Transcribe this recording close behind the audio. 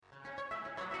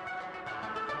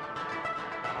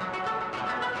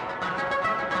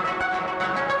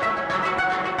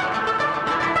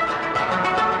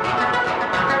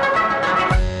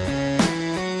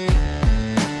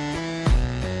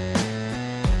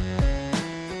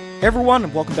Hey everyone,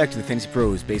 and welcome back to the Fantasy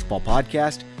Pros Baseball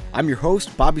Podcast. I'm your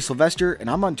host, Bobby Sylvester, and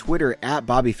I'm on Twitter at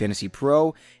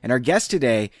BobbyFantasyPro. And our guest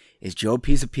today is Joe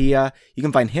Pisapia. You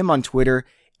can find him on Twitter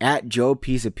at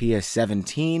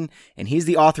JoePisapia17, and he's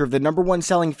the author of the #1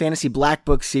 selling fantasy Black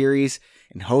Book series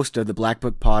and host of the Black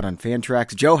Book Pod on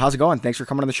Fantrax. Joe, how's it going? Thanks for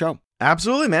coming on the show.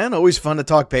 Absolutely, man. Always fun to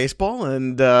talk baseball,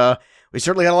 and we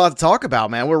certainly got a lot to talk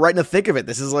about, man. We're right in the thick of it.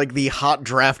 This is like the hot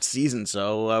draft season,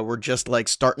 so we're just like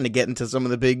starting to get into some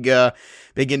of the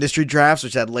big industry drafts,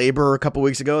 which had Labor a couple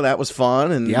weeks ago. That was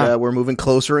fun, and we're moving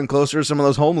closer and closer to some of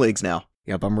those home leagues now.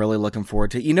 Yep, I'm really looking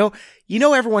forward to it. You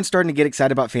know, everyone's starting to get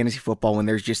excited about fantasy football when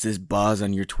there's just this buzz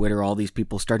on your Twitter, all these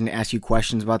people starting to ask you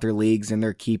questions about their leagues and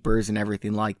their keepers and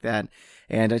everything like that.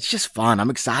 And it's just fun. I'm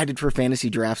excited for fantasy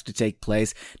drafts to take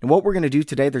place. And what we're going to do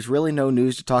today, there's really no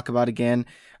news to talk about again.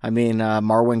 I mean,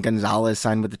 Marwin Gonzalez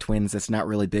signed with the Twins. That's not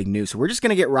really big news. So we're just going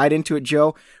to get right into it,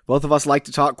 Joe. Both of us like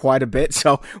to talk quite a bit,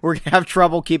 so we're going to have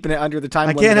trouble keeping it under the time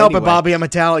limit. I can't help anyway. it, Bobby. I'm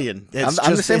Italian.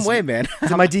 I'm the same way, man.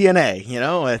 It's my DNA, you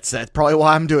know? That's probably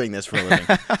why I'm doing this for a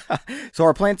living. So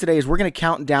our plan today is we're going to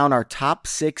count down our top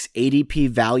 6 ADP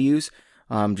values.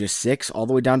 Just 6 all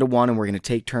the way down to 1, and we're going to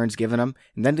take turns giving them.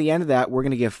 And then at the end of that, we're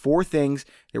going to give 4 things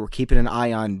that we're keeping an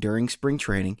eye on during spring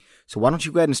training. So why don't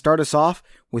you go ahead and start us off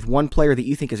with one player that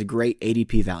you think is a great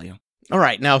ADP value? All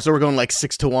right. Now, so we're going like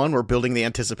 6 to 1. We're building the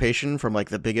anticipation from like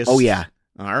the biggest. Oh, yeah.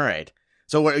 All right.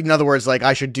 So in other words, like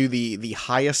I should do the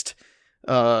highest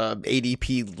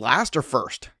ADP last or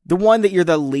first? The one that you're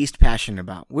the least passionate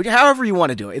about. However you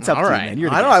want to do it. It's up to you, man. You're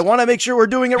the guest. I want to make sure we're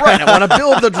doing it right. I want to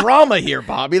build the drama here,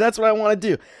 Bobby. That's what I want to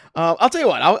do. I'll tell you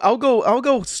what. I'll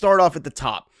go start off at the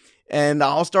top, and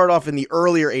I'll start off in the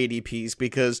earlier ADPs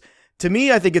because to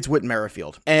me, I think it's Whit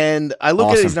Merrifield, and I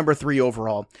look at it, he's number 3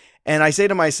 overall, and I say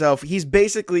to myself, he's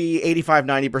basically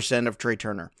 85-90% of Trey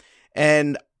Turner,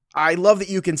 and I love that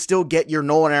you can still get your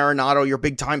Nolan Arenado, your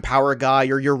big-time power guy,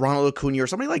 or your Ronald Acuna, or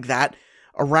somebody like that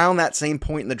around that same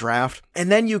point in the draft.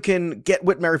 And then you can get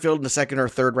Whit Merrifield in the 2nd or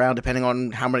 3rd round, depending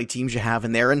on how many teams you have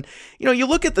in there. And, you know, you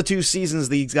look at the 2 seasons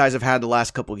these guys have had the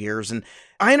last couple of years, and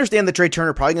I understand that Trey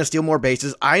Turner probably going to steal more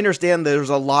bases. I understand there's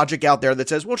a logic out there that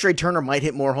says, well, Trey Turner might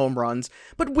hit more home runs.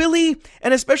 But will he?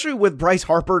 And especially with Bryce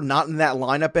Harper not in that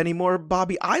lineup anymore,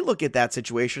 Bobby, I look at that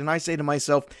situation and I say to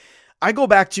myself, I go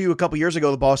back to a couple years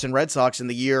ago, the Boston Red Sox in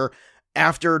the year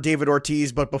after David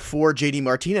Ortiz, but before JD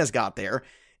Martinez got there,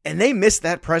 and they missed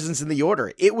that presence in the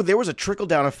order. There was a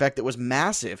trickle-down effect that was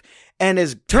massive. And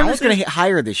as Turner's going to hit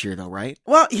higher this year, though, right?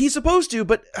 Well, he's supposed to,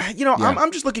 but, you know, yeah.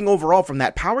 I'm just looking overall from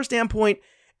that power standpoint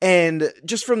and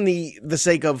just from the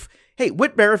sake of, hey,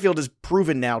 Whit Merrifield has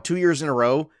proven now 2 years in a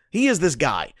row, he is this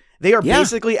guy. They are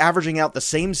basically averaging out the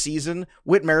same season.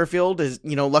 Whit Merrifield is,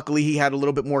 you know, luckily he had a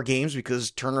little bit more games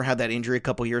because Turner had that injury a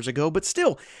couple years ago, but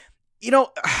still, you know,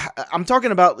 I'm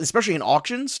talking about, especially in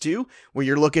auctions too, where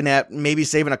you're looking at maybe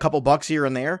saving a couple bucks here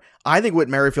and there. I think Whit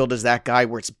Merrifield is that guy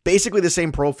where it's basically the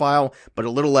same profile, but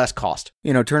a little less cost.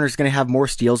 You know, Turner's going to have more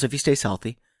steals if he stays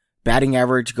healthy. Batting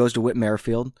average goes to Whit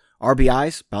Merrifield.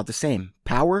 RBIs, about the same.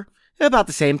 Power, about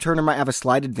the same. Turner might have a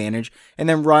slight advantage. And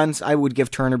then runs, I would give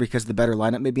Turner, because of the better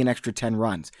lineup, maybe an extra 10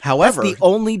 runs. However, that's the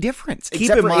only difference. Keep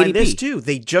in mind this too.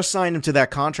 They just signed him to that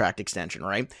contract extension,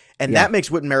 right? And that makes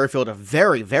Whit Merrifield a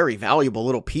very, very valuable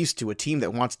little piece to a team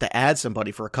that wants to add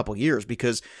somebody for a couple years,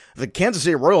 because the Kansas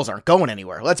City Royals aren't going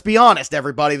anywhere. Let's be honest,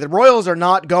 everybody. The Royals are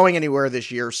not going anywhere this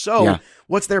year. So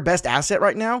what's their best asset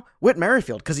right now? Whit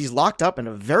Merrifield, because he's locked up in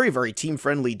a very, very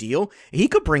team-friendly deal. He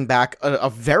could bring back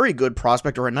a very good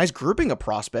prospect or a nice grouping of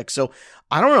prospects. So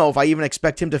I don't know if I even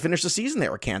expect him to finish the season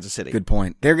there with Kansas City. Good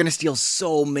point. They're going to steal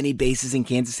so many bases in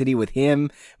Kansas City with him,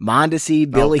 Mondesi,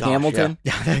 Billy Hamilton.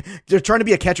 Yeah. They're trying to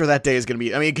be a catcher that day is going to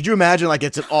be, I mean, could you imagine like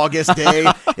it's an August day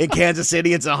in Kansas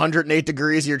City, it's 108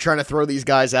 degrees, you're trying to throw these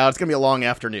guys out. It's going to be a long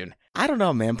afternoon. I don't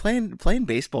know, man. Playing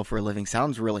baseball for a living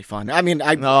sounds really fun. I mean,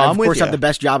 I of course have the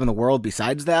best job in the world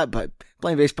besides that, but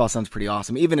playing baseball sounds pretty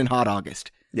awesome, even in hot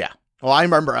August. Yeah. Well, I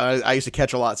remember I used to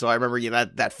catch a lot, so I remember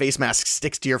that face mask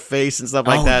sticks to your face and stuff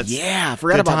like that. Yeah, I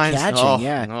forgot about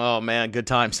catching. Oh man, good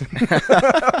times.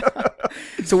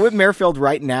 So Whit Merrifield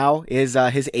right now is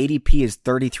his ADP is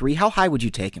 33. How high would you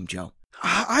take him, Joe?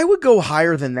 I would go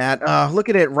higher than that. Look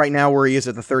at it right now where he is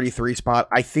at the 33 spot.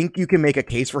 I think you can make a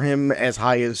case for him as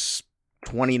high as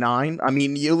 29. I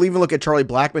mean, you'll even look at Charlie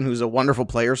Blackmon, who's a wonderful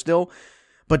player still.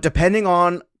 But depending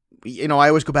on, you know, I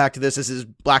always go back to this. This is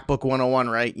Black Book 101,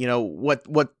 right? You know, what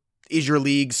is your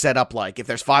league set up like? If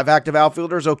there's 5 active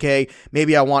outfielders, okay,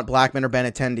 maybe I want Blackmon or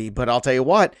Benintendi, but I'll tell you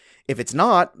what, if it's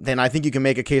not, then I think you can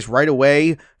make a case right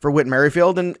away for Whit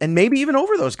Merrifield and maybe even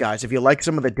over those guys. If you like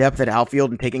some of the depth at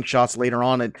outfield and taking shots later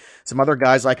on at some other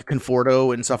guys like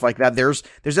Conforto and stuff like that, there's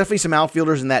definitely some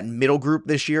outfielders in that middle group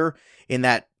this year, in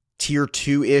that tier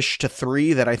 2-ish to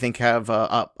 3, that I think have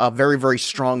a very, very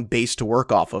strong base to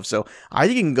work off of. So I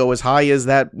think you can go as high as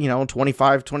that,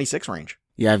 25, 26 range.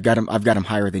 Yeah, I've got him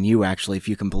higher than you, actually, if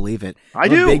you can believe it.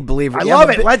 I'm a big believer. I love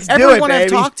it. Let's do it, baby. Everyone I've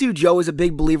talked to, Joe, is a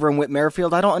big believer in Whit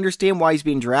Merrifield. I don't understand why he's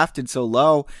being drafted so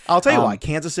low. I'll tell you why.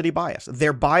 Kansas City bias.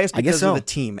 They're biased because of the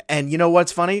team. And you know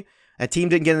what's funny? That team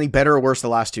didn't get any better or worse the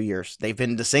last 2 years. They've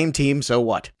been the same team, so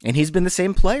what? And he's been the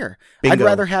same player. Bingo. I'd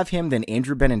rather have him than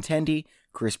Andrew Benintendi,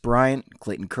 Chris Bryant,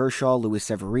 Clayton Kershaw, Luis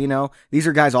Severino. These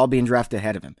are guys all being drafted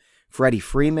ahead of him. Freddie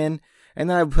Freeman. And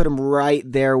then I would put him right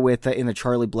there with in the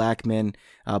Charlie Blackmon,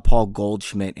 Paul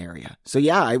Goldschmidt area. So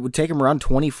yeah, I would take him around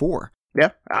 24.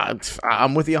 Yeah,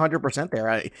 I'm with you 100% there.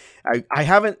 I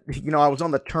haven't, I was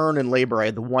on the turn in labor. I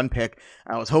had the 1 pick.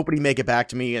 I was hoping he'd make it back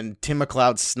to me, and Tim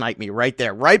McLeod sniped me right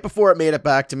there, right before it made it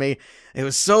back to me. It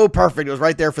was so perfect. It was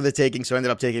right there for the taking, so I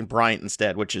ended up taking Bryant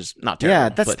instead, which is not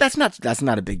terrible. Yeah, that's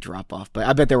not a big drop off, but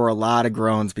I bet there were a lot of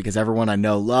groans because everyone I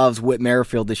know loves Whit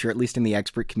Merrifield this year, at least in the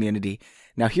expert community.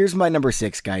 Now here's my number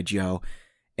 6 guy, Joe.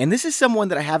 And this is someone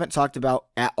that I haven't talked about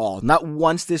at all. Not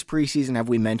once this preseason have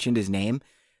we mentioned his name.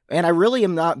 And I really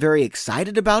am not very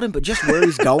excited about him, but just where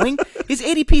he's going. His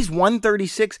ADP's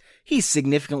 136. He's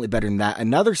significantly better than that.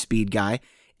 Another speed guy,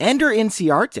 Ender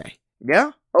Inciarte.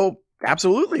 Yeah. Oh,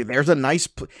 absolutely. There's a nice,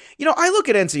 I look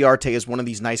at Inciarte as one of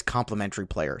these nice complementary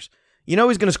players. He's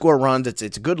going to score runs. It's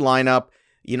a good lineup.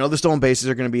 The stolen bases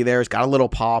are going to be there. It's got a little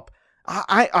pop.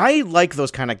 I like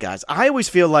those kind of guys. I always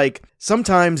feel like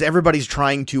sometimes everybody's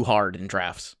trying too hard in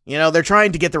drafts. They're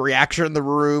trying to get the reaction in the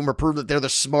room or prove that they're the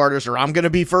smartest, or I'm going to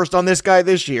be first on this guy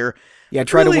this year. Yeah,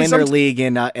 try to win their league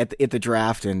at the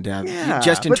draft and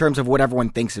just in terms of what everyone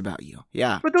thinks about you.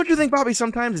 Yeah. But don't you think, Bobby,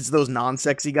 sometimes it's those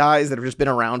non-sexy guys that have just been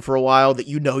around for a while that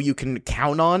you can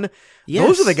count on? Yes.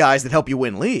 Those are the guys that help you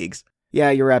win leagues. Yeah,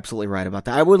 you're absolutely right about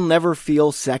that. I will never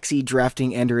feel sexy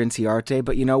drafting Ender Inciarte,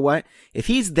 but you know what? If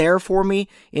he's there for me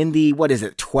in the,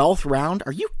 12th round,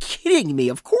 are you kidding me?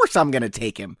 Of course I'm going to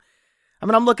take him. I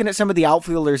mean, I'm looking at some of the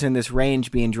outfielders in this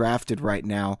range being drafted right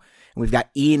now, and we've got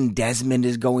Ian Desmond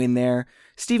is going there.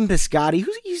 Stephen Piscotty,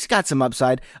 he's got some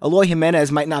upside. Eloy Jimenez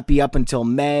might not be up until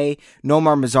May.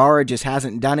 Nomar Mazara just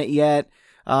hasn't done it yet.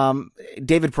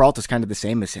 David Peralta's kind of the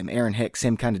same as him. Aaron Hicks,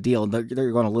 same kind of deal. They're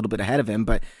going a little bit ahead of him,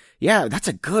 but yeah, that's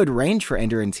a good range for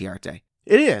Ender Inciarte.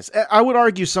 It is. I would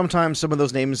argue sometimes some of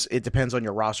those names, it depends on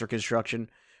your roster construction,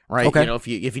 right? Okay.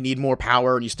 If you need more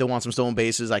power and you still want some stolen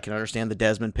bases, I can understand the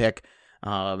Desmond pick.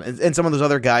 And some of those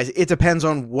other guys, it depends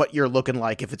on what you're looking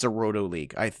like if it's a roto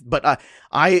league. But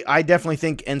I definitely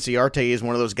think Inciarte is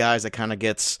one of those guys that kind of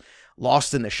gets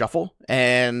lost in the shuffle.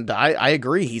 And I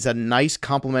agree. He's a nice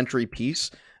complementary piece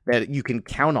that you can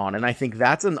count on, and I think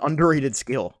that's an underrated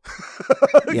skill.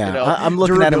 Yeah, I'm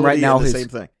looking at him right now. Same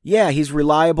thing. Yeah, he's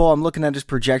reliable. I'm looking at his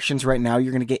projections right now.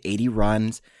 You're going to get 80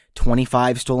 runs,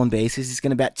 25 stolen bases. He's going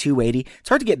to bat 280. It's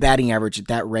hard to get batting average at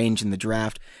that range in the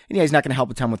draft. And yeah, he's not going to help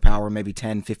a ton with power, maybe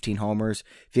 10, 15 homers,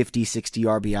 50, 60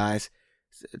 RBIs.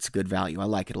 It's a good value. I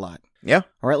like it a lot. Yeah.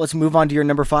 All right, let's move on to your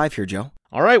number 5 here, Joe.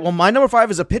 All right, well, my number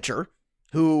 5 is a pitcher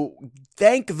who,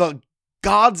 thank the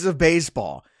gods of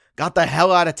baseball, got the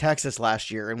hell out of Texas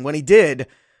last year. And when he did,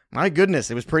 my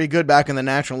goodness, it was pretty good back in the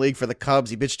National League for the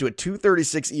Cubs. He pitched to a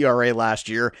 2.36 ERA last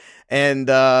year. And,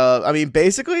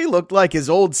 basically looked like his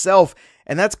old self.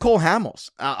 And that's Cole Hamels.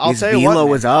 I'll tell you what, velo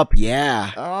was up,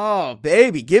 yeah. Oh,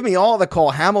 baby, give me all the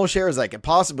Cole Hamels shares I could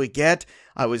possibly get.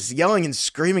 I was yelling and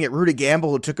screaming at Rudy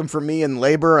Gamble, who took him from me in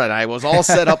labor, and I was all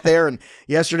set up there. And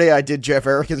yesterday I did Jeff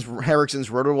Erickson's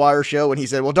RotoWire show, and he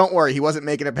said, well, don't worry, he wasn't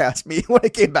making it past me when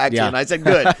it came back to you. And I said,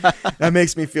 good, that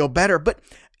makes me feel better. But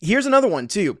here's another one,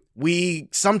 too. We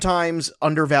sometimes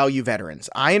undervalue veterans.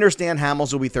 I understand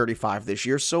Hamels will be 35 this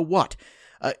year, so what?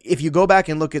 If you go back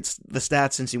and look at the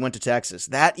stats since he went to Texas,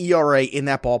 that ERA in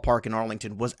that ballpark in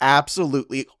Arlington was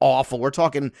absolutely awful. We're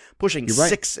talking pushing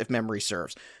 6 if memory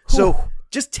serves. So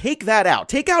just take that out.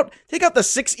 Take out the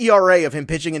 6 ERA of him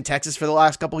pitching in Texas for the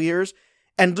last couple of years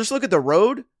and just look at the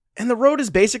road. And the road is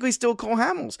basically still Cole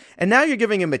Hamels. And now you're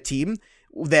giving him a team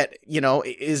that,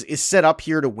 is set up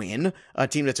here to win, a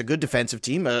team that's a good defensive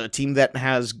team, a team that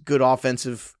has good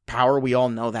offensive power. We all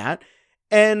know that.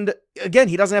 And again,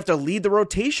 he doesn't have to lead the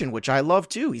rotation, which I love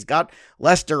too. He's got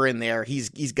Lester in there.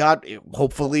 He's got,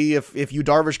 hopefully, if Yu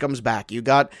Darvish comes back, you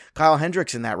got Kyle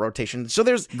Hendricks in that rotation. So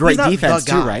there's great defense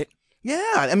too, right?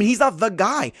 Yeah, I mean, he's not the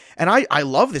guy. And I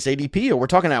love this ADP. We're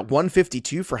talking at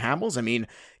 152 for Hamels. I mean,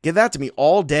 give that to me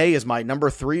all day as my number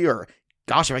 3, or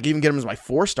gosh, if I can even get him as my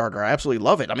 4 starter, I absolutely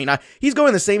love it. I mean, he's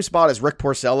going the same spot as Rick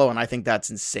Porcello, and I think that's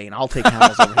insane. I'll take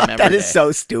Hamels over him every That day. is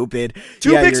so stupid.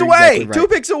 2 picks away. Exactly right. 2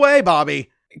 picks away,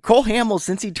 Bobby. Cole Hamels,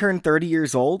 since he turned 30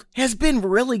 years old, has been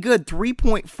really good.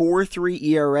 3.43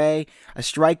 ERA, a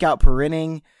strikeout per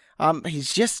inning. He's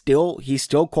still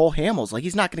Cole Hamels. Like,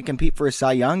 he's not going to compete for a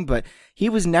Cy Young, but he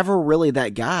was never really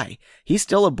that guy. He's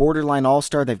still a borderline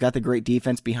all-star. They've got the great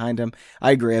defense behind him.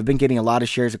 I agree. I've been getting a lot of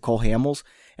shares of Cole Hamels,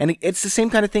 and it's the same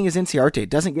kind of thing as Inciarte. It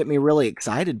doesn't get me really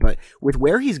excited, but with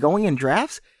where he's going in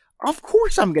drafts, of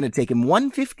course I'm going to take him.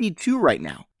 152 right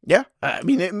now. Yeah, I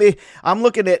mean, I'm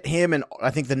looking at him, and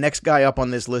I think the next guy up on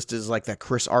this list is like that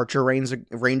Chris Archer range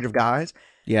of guys.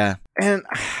 Yeah. And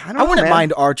I wouldn't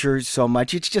mind Archer so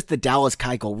much. It's just the Dallas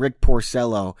Keuchel, Rick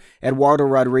Porcello, Eduardo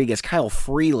Rodriguez, Kyle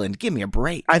Freeland. Give me a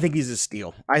break. I think he's a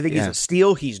steal. He's a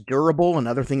steal. He's durable.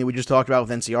 Another thing that we just talked about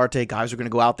with Inciarte, guys are going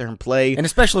to go out there and play. And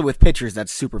especially with pitchers,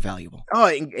 that's super valuable. Oh,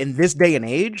 in this day and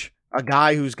age, a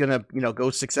guy who's going to, go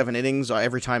 6-7 innings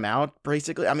every time out,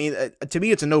 basically. I mean, to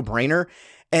me, it's a no-brainer.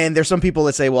 And there's some people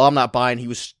that say, well, I'm not buying. He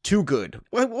was too good.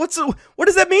 What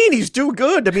does that mean? He's too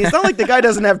good. I mean, it's not like the guy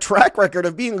doesn't have track record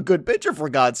of being a good pitcher, for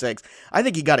God's sakes. I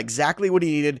think he got exactly what he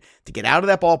needed to get out of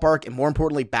that ballpark and, more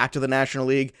importantly, back to the National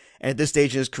League. And at this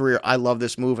stage in his career, I love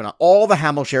this move and all the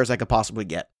Hamels shares I could possibly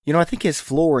get. I think his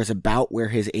floor is about where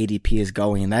his ADP is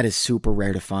going, and that is super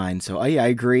rare to find. So, yeah, I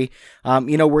agree.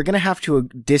 We're going to have to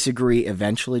disagree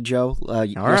eventually, Joe.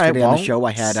 Yesterday on the show,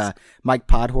 I had Mike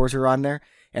Podhorzer on there.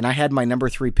 And I had my number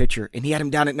 3 pitcher, and he had him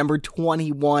down at number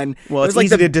 21. Well, it's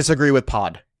easy to disagree with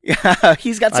Pod. Yeah,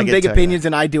 he's got some big opinions,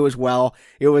 and I do as well.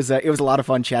 It was a lot of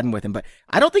fun chatting with him, but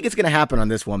I don't think it's going to happen on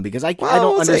this one because I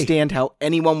don't understand how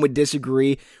anyone would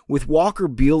disagree with Walker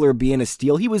Buehler being a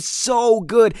steal. He was so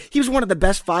good. He was one of the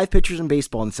best 5 pitchers in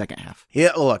baseball in the second half.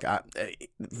 Yeah, look,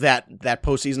 that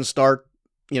postseason start,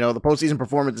 the postseason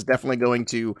performance is definitely going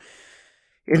to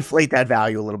inflate that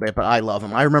value a little bit, but I love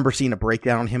him. I remember seeing a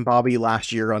breakdown on him, Bobby,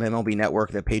 last year on MLB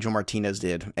Network that Pedro Martinez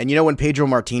did. And when Pedro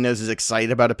Martinez is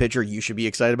excited about a pitcher, you should be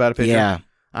excited about a pitcher. Yeah.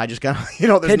 I just kind of,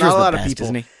 there's Pedro's not a lot the of best, people.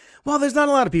 Isn't he? Well, there's not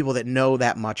a lot of people that know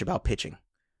that much about pitching.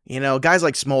 Guys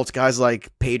like Smoltz, guys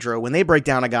like Pedro, when they break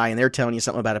down a guy and they're telling you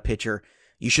something about a pitcher,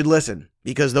 you should listen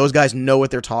because those guys know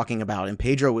what they're talking about. And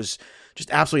Pedro was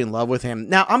just absolutely in love with him.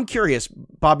 Now, I'm curious,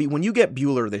 Bobby, when you get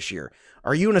Buehler this year,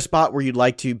 are you in a spot where you'd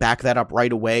like to back that up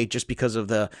right away just because of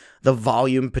the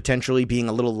volume potentially being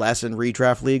a little less in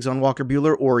redraft leagues on Walker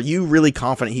Buehler, or are you really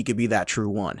confident he could be that true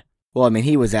one? Well, I mean,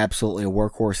 he was absolutely a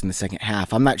workhorse in the second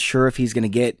half. I'm not sure if he's going to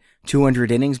get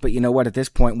 200 innings, but you know what? At this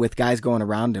point, with guys going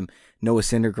around him, Noah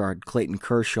Syndergaard, Clayton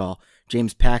Kershaw,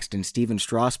 James Paxton, Steven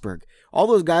Strasburg, all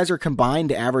those guys are combined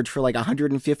to average for like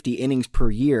 150 innings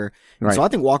per year. Right. So I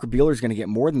think Walker Buehler is going to get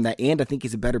more than that, and I think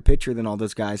he's a better pitcher than all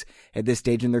those guys at this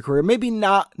stage in their career. Maybe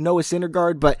not Noah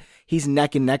Syndergaard, but he's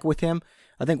neck and neck with him.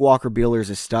 I think Walker Buehler is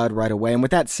a stud right away. And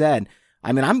with that said,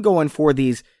 I mean, I'm going for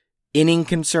these inning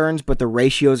concerns, but the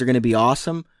ratios are going to be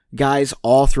awesome. Guys,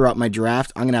 all throughout my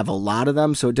draft, I'm going to have a lot of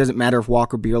them, so it doesn't matter if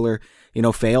Walker Buehler,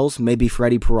 fails. Maybe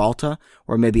Freddie Peralta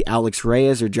or maybe Alex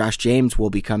Reyes or Josh James will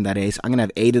become that ace. I'm going to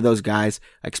have 8 of those guys.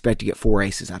 I expect to get 4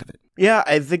 aces out of it. Yeah,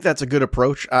 I think that's a good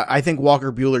approach. I think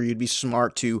Walker Buehler, you'd be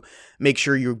smart to make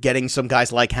sure you're getting some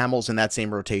guys like Hamels in that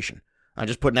same rotation. I'm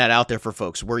just putting that out there for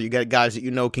folks where you get guys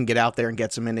that can get out there and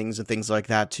get some innings and things like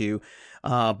that too.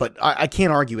 But I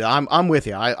can't argue it. I'm with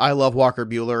you. I love Walker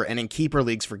Buehler, and in keeper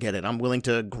leagues, forget it. I'm willing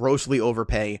to grossly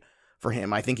overpay for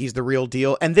him. I think he's the real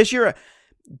deal. And this year,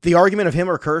 the argument of him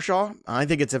or Kershaw, I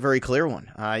think it's a very clear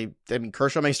one. I mean,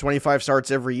 Kershaw makes 25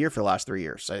 starts every year for the last 3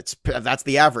 years. That's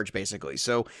the average, basically.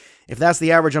 So if that's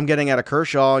the average I'm getting out of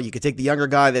Kershaw, you could take the younger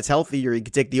guy that's healthy, or you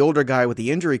could take the older guy with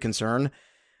the injury concern.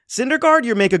 Syndergaard,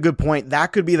 you make a good point. That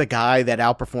could be the guy that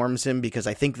outperforms him because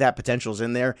I think that potential's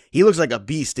in there. He looks like a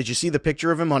beast. Did you see the picture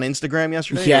of him on Instagram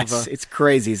yesterday? Yes, it's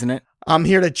crazy, isn't it? I'm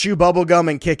here to chew bubblegum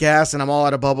and kick ass, and I'm all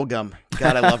out of bubblegum.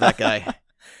 God, I love that guy.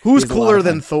 Who's cooler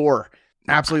than Thor?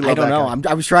 Absolutely love that guy. I don't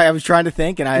know. I was trying to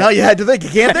think, and No, you had to think.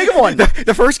 You can't think of one.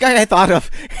 The first guy I thought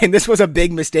of, and this was a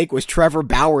big mistake, was Trevor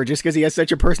Bauer, just because he has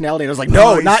such a personality. And I was like,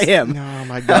 no, not him. Oh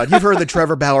my God, you've heard the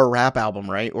Trevor Bauer rap album,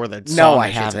 right? Or the song, no, I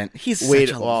haven't. He's such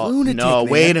a lunatic. No,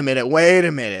 man. wait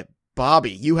a minute,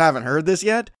 Bobby, you haven't heard this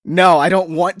yet? No, I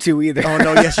don't want to either. Oh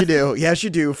no, yes you do. Yes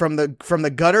you do. From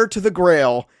the gutter to the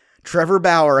grail. Trevor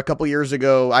Bauer, a couple years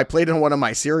ago, I played in one of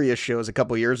my Sirius shows a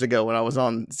couple years ago when I was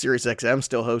on Sirius XM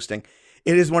still hosting.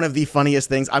 It is one of the funniest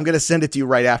things. I'm going to send it to you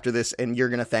right after this, and you're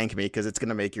going to thank me because it's going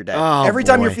to make your day. Oh, Every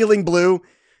time you're feeling blue,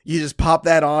 you just pop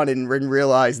that on and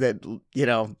realize that,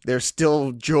 there's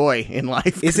still joy in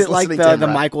life. Is it like the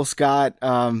Michael Scott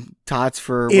tots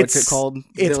for, what's it called?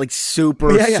 It's like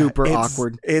super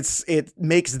awkward. It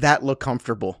makes that look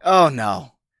comfortable. Oh,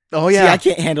 no. Oh, yeah. See, I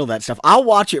can't handle that stuff. I'll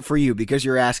watch it for you because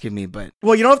you're asking me, but...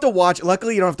 Well, you don't have to watch...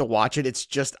 Luckily, you don't have to watch it. It's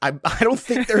just... I don't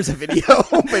think there's a video,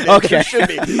 but okay. There should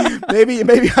be.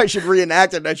 Maybe I should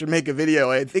reenact it and I should make a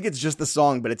video. I think it's just the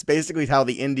song, but it's basically how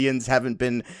the Indians have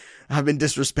been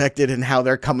disrespected and how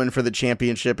they're coming for the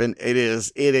championship, and it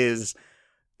is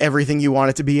everything you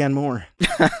want it to be and more.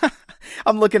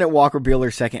 I'm looking at Walker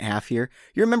Buehler's second half here.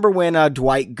 You remember when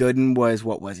Dwight Gooden was,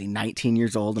 what was he, 19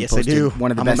 years old? And yes, I do. One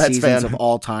of the best seasons of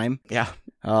all time. Yeah.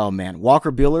 Oh, man.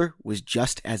 Walker Buehler was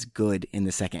just as good in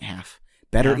the second half.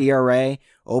 Better ERA.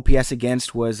 OPS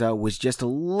against was just a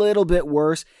little bit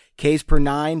worse. Ks per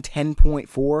 9,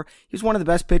 10.4. He was one of the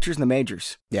best pitchers in the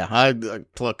majors. Yeah.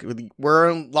 Look, we're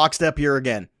in lockstep here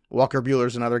again. Walker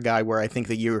Buehler's another guy where I think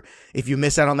that if you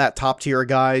miss out on that top tier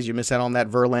guys, you miss out on that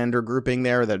Verlander grouping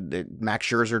there, the Max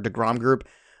Scherzer, DeGrom group.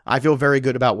 I feel very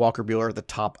good about Walker Buehler at the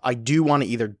top. I do want to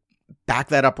either back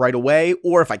that up right away,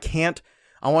 or if I can't,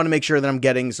 I want to make sure that I'm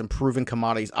getting some proven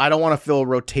commodities. I don't want to fill a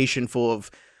rotation full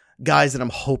of guys that I'm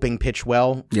hoping pitch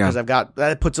well, because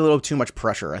that puts a little too much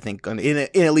pressure, I think, in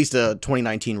at least a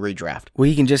 2019 redraft. Well,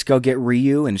 you can just go get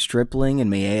Ryu and Stripling and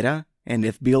Maeda. And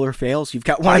if Buehler fails, you've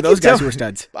got one of those guys who are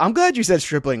studs. I'm glad you said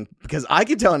Stripling, because I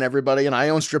keep telling everybody, and I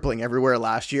own Stripling everywhere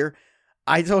last year,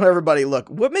 I told everybody, look,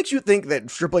 what makes you think that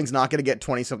Stripling's not going to get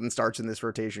 20-something starts in this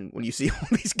rotation when you see all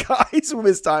these guys who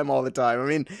miss time all the time? I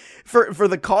mean, for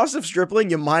the cost of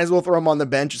Stripling, you might as well throw him on the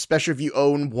bench, especially if you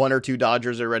own one or two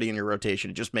Dodgers already in your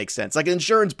rotation. It just makes sense, like an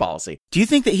insurance policy. Do you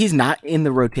think that he's not in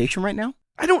the rotation right now?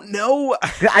 I don't know.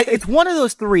 It's one of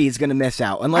those three is going to miss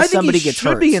out unless somebody gets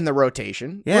hurt. Should be in the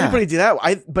rotation. Yeah. Everybody do that.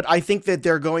 But I think that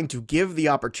they're going to give the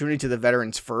opportunity to the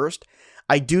veterans first.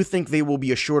 I do think they will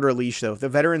be a shorter leash, though. If the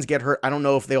veterans get hurt, I don't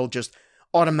know if they'll just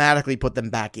automatically put them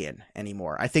back in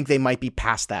anymore. I think they might be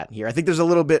past that here. I think there's a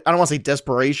little bit, I don't want to say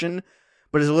desperation,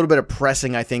 but there's a little bit of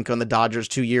pressing, I think, on the Dodgers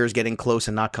 2 years getting close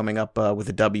and not coming up with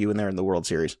a W in there in the World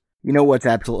Series. You know what's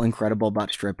absolutely incredible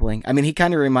about Stripling? I mean, he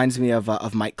kind of reminds me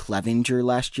of Mike Clevinger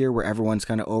last year, where everyone's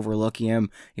kind of overlooking him.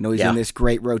 You know, he's in this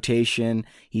great rotation.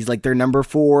 He's like their number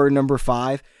 4, number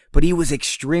 5, but he was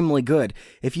extremely good.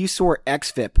 If you sort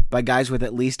XFIP by guys with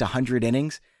at least 100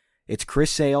 innings, it's Chris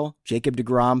Sale, Jacob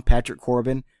deGrom, Patrick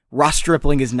Corbin. Ross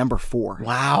Stripling is number 4.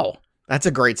 Wow. That's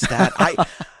a great stat.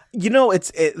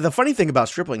 The funny thing about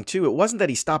Stripling, too, it wasn't that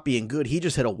he stopped being good. He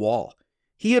just hit a wall.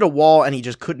 He hit a wall and he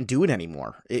just couldn't do it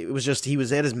anymore. It was just, he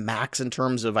was at his max in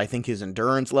terms of, I think, his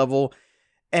endurance level.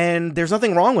 And there's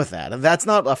nothing wrong with that. That's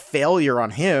not a failure on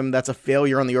him. That's a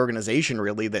failure on the organization,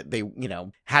 really, that they,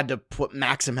 had to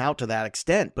max him out to that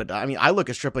extent. But I mean, I look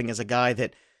at Stripling as a guy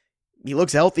that he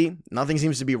looks healthy. Nothing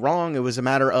seems to be wrong. It was a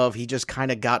matter of he just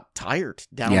kind of got tired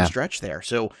down the stretch there.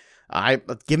 So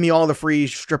give me all the free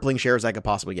Stripling shares I could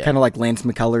possibly get. Kind of like Lance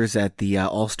McCullers at the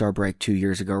All-Star break 2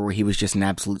 years ago, where he was just an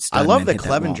absolute stud. I love the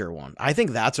Clevinger one. I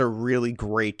think that's a really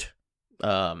great,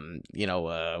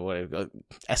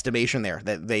 estimation there,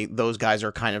 that those guys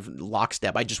are kind of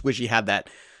lockstep. I just wish he had that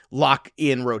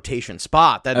lock-in rotation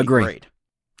spot. That'd be great.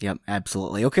 Yep,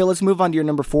 absolutely. Okay, let's move on to your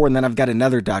number 4, and then I've got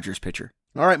another Dodgers pitcher.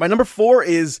 All right, my number 4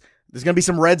 is, there's going to be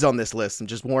some Reds on this list. I'm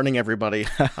just warning everybody.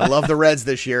 I love the Reds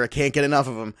this year. I can't get enough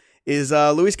of them. Is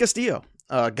Luis Castillo,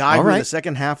 a guy who in the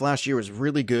second half last year was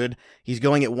really good. He's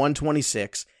going at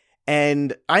 126,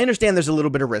 and I understand there's a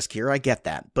little bit of risk here. I get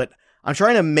that, but I'm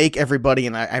trying to make everybody,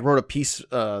 and I wrote a piece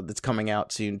that's coming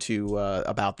out soon too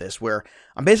about this, where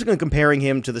I'm basically comparing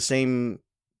him to the same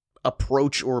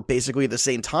approach, or basically the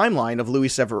same timeline of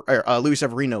Luis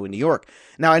Severino in New York.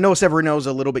 Now, I know Severino's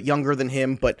a little bit younger than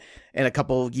him, and a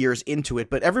couple years into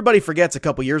it, but everybody forgets a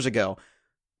couple years ago,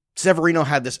 Severino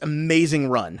had this amazing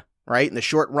run, right? In the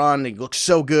short run, he looked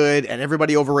so good, and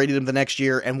everybody overrated him the next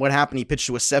year. And what happened? He pitched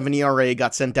to a 7 ERA,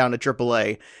 got sent down to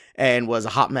AAA, and was a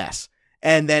hot mess.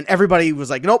 And then everybody was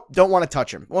like, nope, don't want to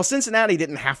touch him. Well, Cincinnati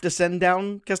didn't have to send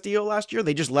down Castillo last year.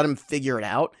 They just let him figure it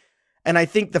out. And I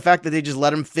think the fact that they just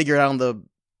let him figure it out on the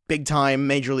big-time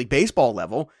Major League Baseball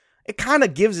level, it kind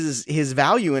of gives his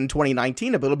value in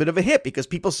 2019 a little bit of a hit, because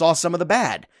people saw some of the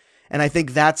bad. And I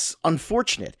think that's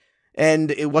unfortunate.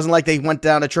 And it wasn't like they went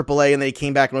down to AAA and then he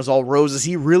came back and it was all roses.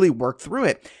 He really worked through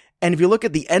it. And if you look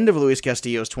at the end of Luis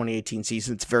Castillo's 2018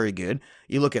 season, it's very good.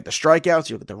 You look at the strikeouts,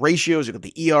 you look at the ratios, you look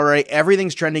at the ERA,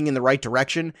 everything's trending in the right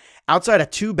direction. Outside of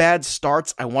 2 bad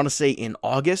starts, I want to say in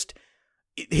August,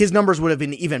 his numbers would have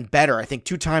been even better. I think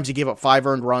 2 times he gave up 5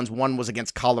 earned runs. 1 was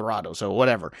against Colorado, so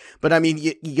whatever. But I mean,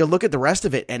 you look at the rest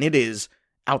of it and it is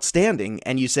outstanding,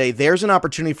 and you say there's an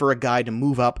opportunity for a guy to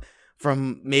move up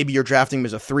from maybe you're drafting him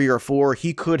as a 3 or 4,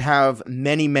 he could have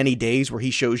many, many days where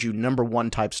he shows you number 1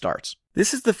 type starts.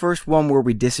 This is the first one where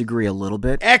we disagree a little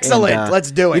bit. Excellent. And,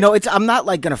 let's do it. I'm not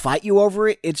like going to fight you over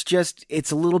it.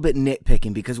 It's a little bit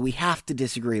nitpicking because we have to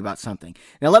disagree about something.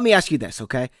 Now, let me ask you this,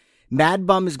 okay? Mad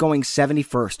Bum is going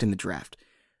 71st in the draft.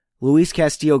 Luis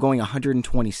Castillo going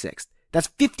 126th. That's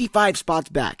 55 spots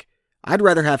back. I'd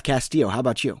rather have Castillo. How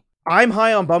about you? I'm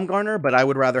high on Bumgarner, but I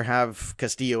would rather have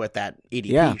Castillo at that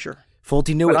ADP, sure.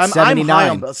 Fulte knew at 79. I'm high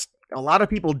on a lot of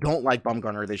people don't like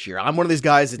Bumgarner this year. I'm one of these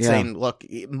guys that's saying, look,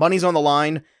 money's on the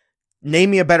line.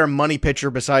 Name me a better money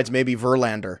pitcher besides maybe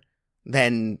Verlander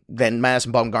than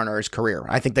Madison Bumgarner's career.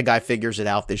 I think the guy figures it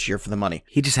out this year for the money.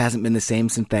 He just hasn't been the same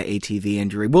since that ATV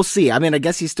injury. We'll see. I mean, I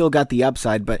guess he's still got the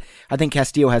upside, but I think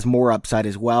Castillo has more upside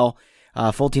as well.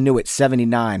 Fulte knew at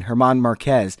 79. German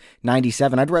Marquez,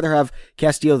 97. I'd rather have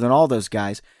Castillo than all those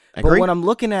guys. Agree. But when I'm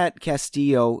looking at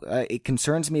Castillo, it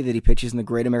concerns me that he pitches in the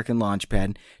Great American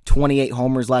Launchpad. 28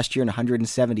 homers last year in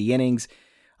 170 innings.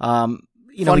 Fun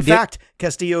fact,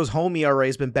 Castillo's home ERA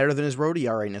has been better than his road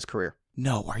ERA in his career.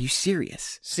 No, are you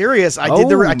serious? Serious. I told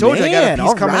you I got a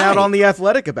piece coming out on The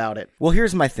Athletic about it. Well,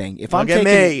 here's my thing. If I'm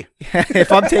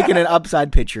taking an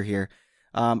upside pitcher here,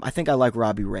 I think I like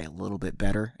Robbie Ray a little bit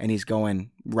better, and he's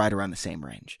going right around the same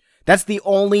range. That's the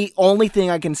only thing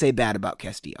I can say bad about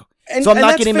Castillo. So I'm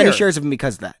not getting many shares of him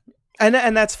because of that.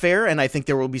 And that's fair, and I think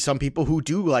there will be some people who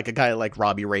do like a guy like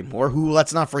Robbie Ray more, who,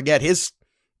 let's not forget, his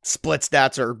split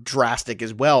stats are drastic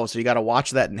as well, so you got to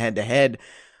watch that in head-to-head.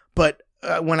 But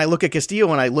when I look at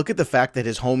Castillo, and I look at the fact that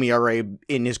his home ERA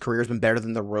in his career has been better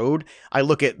than the road, I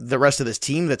look at the rest of this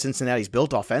team that Cincinnati's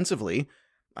built offensively,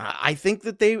 I think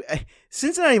that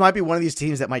Cincinnati might be one of these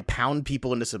teams that might pound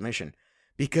people into submission.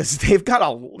 Because they've got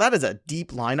that is a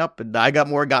deep lineup, and I got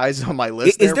more guys on my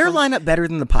list. Is their lineup better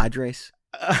than the Padres?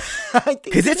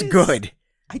 Because it's good.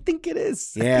 I think it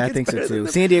is. Yeah, I think so too.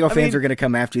 San Diego fans are going to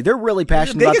come after you. They're really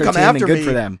passionate about their team, and good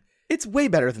for them. It's way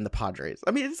better than the Padres.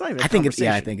 I mean, it's not even. I think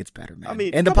it's better, man. I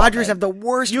mean, and the Padres have the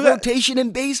worst rotation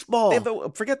in baseball.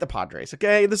 Forget the Padres,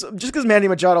 okay? Just because Manny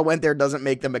Machado went there doesn't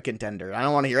make them a contender. I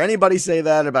don't want to hear anybody say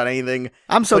that about anything.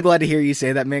 I'm so glad to hear you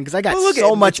say that, man, because I got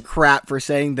so much crap for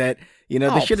saying that.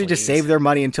 They should have just saved their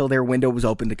money until their window was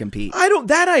open to compete. I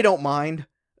don't mind.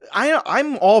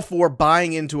 I'm all for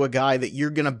buying into a guy that you're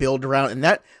going to build around, and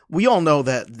that we all know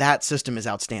that system is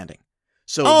outstanding.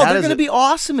 So they're going to be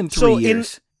awesome in 3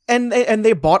 years. And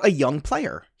they bought a young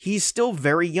player. He's still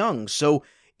very young. So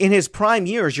in his prime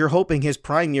years, you're hoping his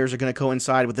prime years are going to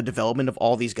coincide with the development of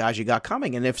all these guys you got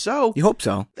coming. And if so, you hope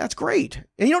so. That's great.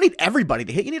 And you don't need everybody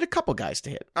to hit. You need a couple guys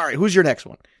to hit. All right, who's your next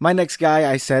one? My next guy,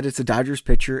 I said it's a Dodgers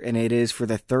pitcher, and it is for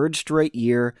the 3rd straight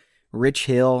year, Rich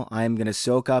Hill. I'm going to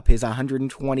soak up his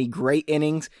 120 great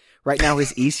innings. Right now,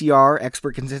 his ECR,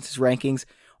 expert consensus rankings,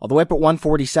 all the way up at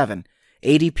 147.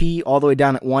 ADP all the way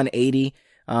down at 180.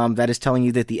 That is telling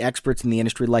you that the experts in the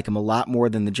industry like him a lot more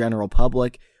than the general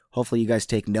public. Hopefully you guys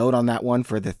take note on that one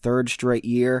for the 3rd straight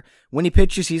year. When he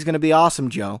pitches, he's going to be awesome,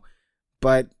 Joe.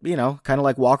 But, kind of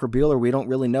like Walker Buehler, we don't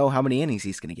really know how many innings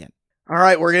he's going to get. All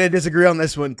right, we're going to disagree on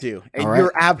this one, too. And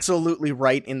you're absolutely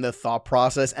right in the thought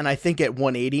process. And I think at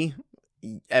 180,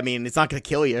 I mean, it's not going to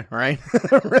kill you, right?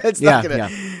 It's not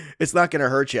going to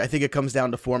hurt you. I think it comes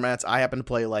down to formats. I happen to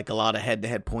play like a lot of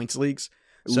head-to-head points leagues.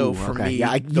 So for me,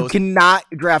 you cannot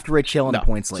draft Rich Hill in a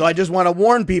points league. So I just want to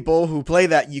warn people who play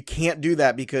that you can't do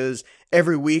that, because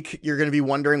every week you're going to be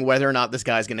wondering whether or not this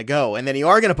guy's going to go. And then you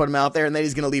are going to put him out there, and then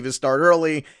he's going to leave his start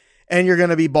early, and you're going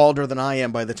to be balder than I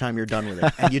am by the time you're done with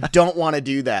it. And you don't want to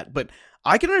do that. But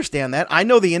I can understand that. I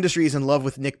know the industry is in love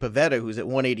with Nick Pivetta, who's at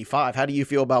 185. How do you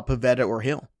feel about Pivetta or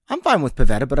Hill? I'm fine with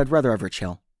Pivetta, but I'd rather have Rich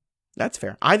Hill. That's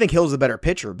fair. I think Hill's the better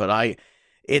pitcher, but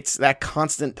it's that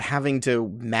constant having to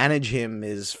manage him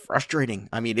is frustrating.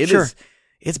 I mean,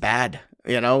 it's bad.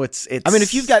 It's. I mean,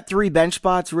 if you've got 3 bench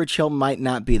spots, Rich Hill might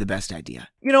not be the best idea.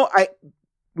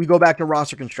 We go back to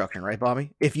roster construction, right,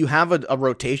 Bobby? If you have a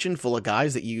rotation full of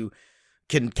guys that you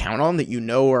can count on, that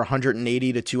are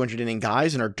 180 to 200 inning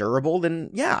guys and are durable,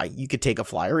 then yeah, you could take a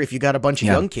flyer. If you got a bunch of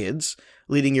young kids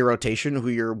leading your rotation who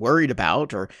you're worried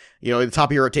about, or the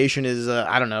top of your rotation is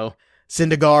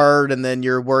Syndergaard, and then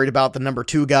you're worried about the number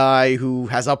 2 guy who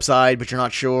has upside, but you're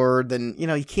not sure, then,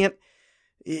 you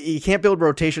can't build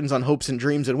rotations on hopes and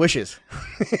dreams and wishes.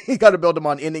 You got to build them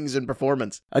on innings and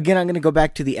performance. Again, I'm going to go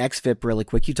back to the xFIP really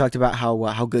quick. You talked about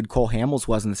how good Cole Hamels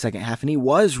was in the second half, and he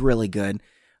was really good.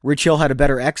 Rich Hill had a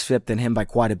better xFIP than him by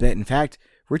quite a bit. In fact,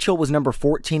 Rich Hill was number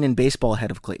 14 in baseball,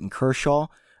 ahead of Clayton Kershaw,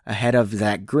 ahead of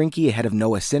Zach Greinke, ahead of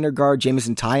Noah Syndergaard,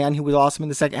 Jameson Taillon, who was awesome in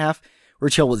the second half.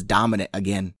 Rich Hill was dominant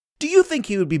again. Do you think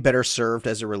he would be better served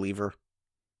as a reliever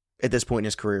at this point in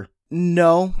his career?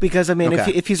 No, because I mean,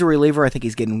 Okay. if he's a reliever, I think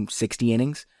he's getting 60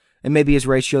 innings, and maybe his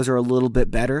ratios are a little bit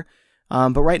better.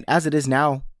 But right as it is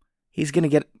now, he's going to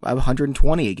get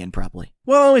 120 again, probably.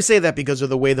 Well, I only say that because of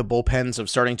the way the bullpens are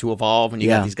starting to evolve, and you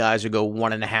Yeah. got these guys who go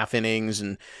 1.5 innings,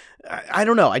 and I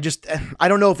don't know. I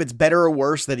don't know if it's better or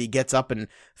worse that he gets up and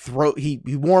he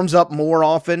warms up more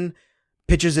often,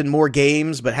 pitches in more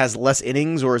games, but has less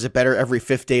innings, or is it better every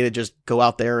fifth day to just go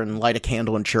out there and light a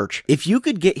candle in church? If you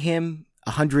could get him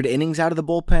 100 innings out of the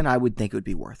bullpen, I would think it would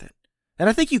be worth it. And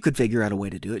I think you could figure out a way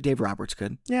to do it. Dave Roberts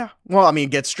could. Yeah. Well, I mean,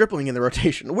 get Stripling in the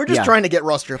rotation. We're just Yeah. trying to get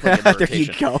Ross Stripling in the There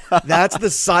rotation. you go. That's the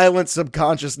silent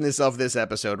subconsciousness of this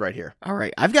episode right here. All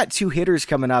right. I've got 2 hitters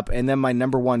coming up, and then my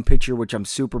number 1 pitcher, which I'm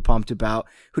super pumped about.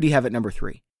 Who do you have at number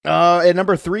 3? At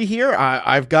number 3 here,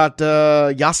 I've got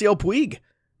Yasiel Puig,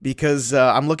 because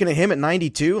I'm looking at him at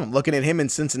 92. I'm looking at him in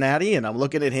Cincinnati, and I'm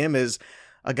looking at him as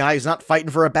a guy who's not fighting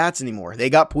for at-bats anymore. They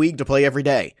got Puig to play every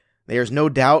day. There's no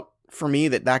doubt for me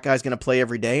that guy's going to play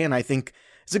every day, and I think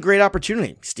it's a great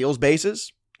opportunity. Steals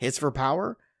bases, hits for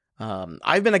power.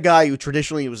 I've been a guy who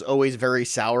traditionally was always very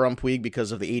sour on Puig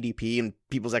because of the ADP, and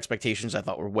people's expectations I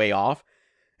thought were way off.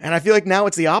 And I feel like now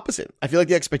it's the opposite. I feel like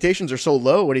the expectations are so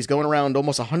low, and he's going around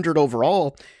almost 100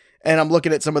 overall. And I'm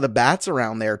looking at some of the bats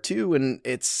around there too, and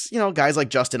it's, guys like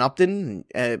Justin Upton,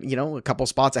 a couple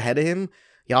spots ahead of him.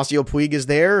 Yasiel Puig is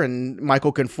there, and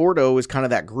Michael Conforto is kind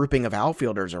of that grouping of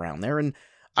outfielders around there. And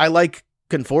I like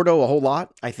Conforto a whole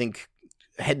lot. I think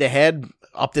head-to-head,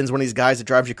 Upton's one of these guys that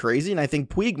drives you crazy, and I think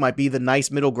Puig might be the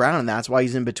nice middle ground, and that's why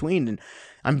he's in between. And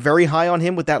I'm very high on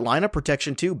him with that lineup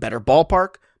protection too. Better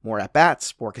ballpark, more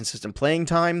at-bats, more consistent playing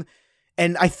time.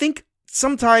 And I think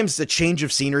sometimes the change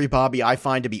of scenery, Bobby, I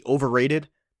find to be overrated.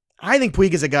 I think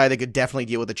Puig is a guy that could definitely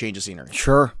deal with a change of scenery.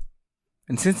 Sure.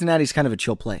 And Cincinnati's kind of a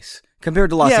chill place compared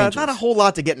to Los Angeles. Yeah, not a whole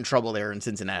lot to get in trouble there in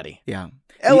Cincinnati. Yeah.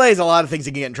 LA is a lot of things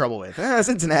you can get in trouble with.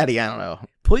 Cincinnati, I don't know.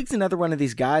 Puig's another one of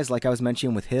these guys, like I was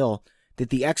mentioning with Hill,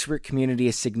 that the expert community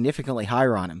is significantly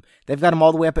higher on him. They've got him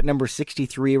all the way up at number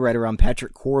 63, right around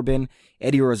Patrick Corbin,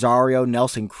 Eddie Rosario,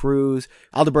 Nelson Cruz,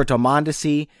 Alberto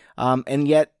Mondesi, and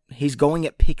yet he's going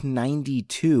at pick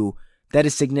 92. That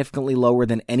is significantly lower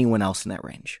than anyone else in that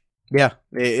range. Yeah,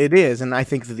 it is, and I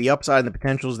think that the upside and the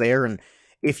potential is there, and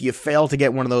if you fail to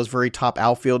get one of those very top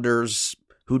outfielders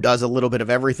who does a little bit of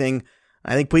everything,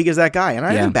 I think Puig is that guy. And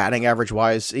I think batting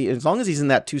average-wise, as long as he's in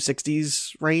that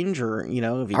 260s range, or, if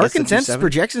he Our gets consensus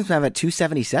projections have at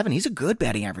 277. He's a good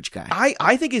batting average guy.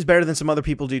 I think he's better than some other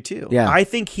people do, too. Yeah. I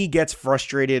think he gets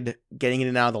frustrated getting in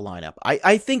and out of the lineup.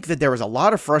 I think that there was a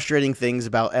lot of frustrating things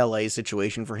about LA's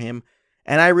situation for him,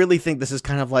 and I really think this is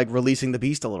kind of like releasing the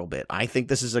beast a little bit. I think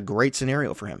this is a great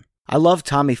scenario for him. I love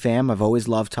Tommy Pham. I've always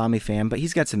loved Tommy Pham, but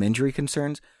he's got some injury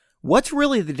concerns. What's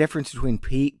really the difference between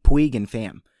Puig and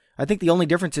Pham? I think the only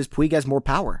difference is Puig has more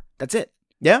power. That's it.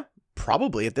 Yeah,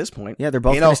 probably at this point. Yeah, they're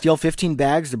both going to steal 15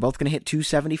 bags. They're both going to hit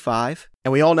 275.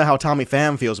 And we all know how Tommy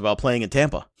Pham feels about playing in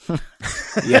Tampa.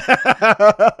 Yeah.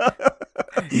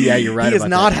 Yeah, you're right. He is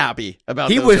not happy about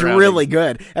He those was surroundings. really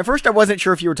good. At first, I wasn't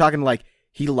sure if you were talking like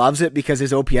he loves it because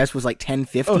his OPS was like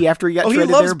 1050 after he got traded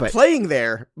he loves there. But playing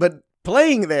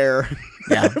there,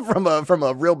 Yeah. from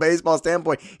a real baseball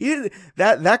standpoint,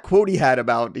 that quote he had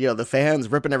about the fans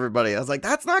ripping everybody. I was like,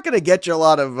 that's not going to get you a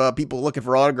lot of people looking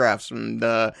for autographs from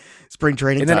spring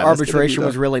training. And then time. arbitration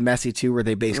was really messy too, where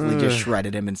they basically just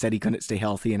shredded him and said he couldn't stay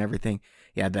healthy and everything.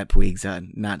 Yeah, I bet Puig's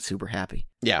not super happy.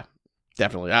 Yeah,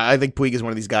 definitely. I think Puig is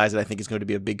one of these guys that I think is going to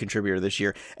be a big contributor this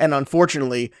year. And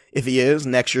unfortunately, if he is,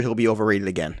 next year he'll be overrated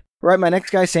again. Right, my next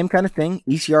guy, same kind of thing.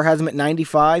 ECR has him at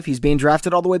 95. He's being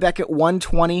drafted all the way back at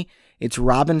 120. It's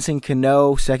Robinson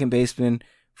Cano, second baseman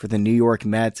for the New York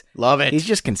Mets. Love it. He's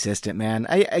just consistent, man.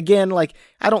 I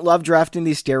don't love drafting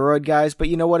these steroid guys, but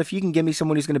you know what? If you can give me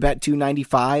someone who's going to bat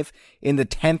 295 in the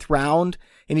 10th round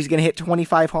and he's going to hit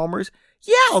 25 homers,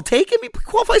 yeah, I'll take him. He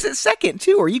qualifies at second,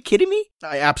 too. Are you kidding me?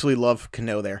 I absolutely love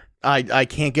Cano there. I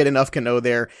can't get enough Cano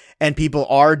there, and people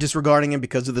are disregarding him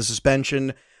because of the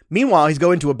suspension. Meanwhile, he's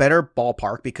going to a better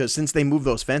ballpark because since they moved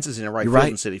those fences in right field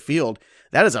in City Field,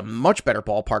 that is a much better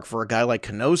ballpark for a guy like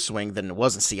Cano's swing than it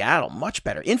was in Seattle. Much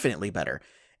better, infinitely better.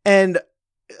 And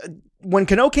when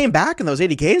Cano came back in those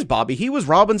 80 games, Bobby, he was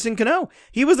Robinson Cano.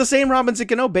 He was the same Robinson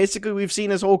Cano basically we've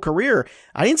seen his whole career.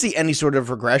 I didn't see any sort of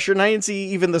regression. I didn't see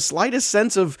even the slightest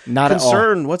sense of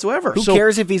concern whatsoever. Who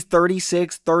cares if he's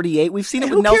 36, 38? We've seen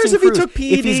it with Nelson Cruz. Who cares if he took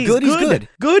PEDs? If he's good, he's good.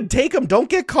 Good, take him. Don't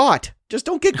get caught. Just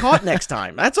don't get caught next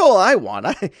time. That's all I want.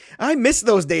 I miss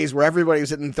those days where everybody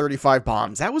was hitting 35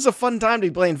 bombs. That was a fun time to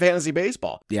be playing fantasy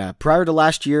baseball. Yeah, prior to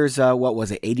last year's,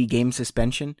 80-game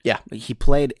suspension? Yeah. He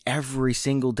played every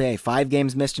single day. 5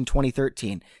 games missed in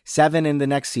 2013, 7 in the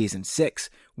next season, 6,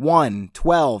 1,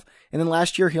 12. And then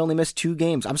last year, he only missed 2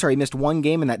 games. I'm sorry, he missed 1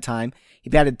 game in that time. He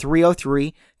batted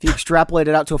 .303. If you extrapolate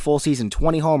it out to a full season,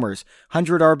 20 homers,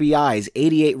 100 RBIs,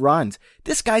 88 runs.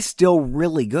 This guy's still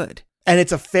really good. And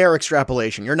it's a fair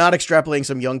extrapolation. You're not extrapolating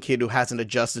some young kid who hasn't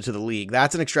adjusted to the league.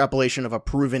 That's an extrapolation of a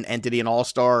proven entity, an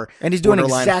all-star. And he's doing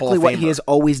exactly what he has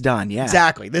always done. Yeah,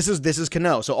 exactly. This is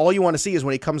Cano. So all you want to see is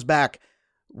when he comes back,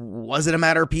 was it a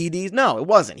matter of PEDs? No, it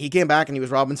wasn't. He came back and he was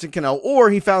Robinson Cano,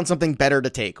 or he found something better to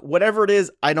take. Whatever it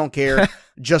is, I don't care.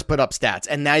 Just put up stats.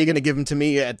 And now you're going to give him to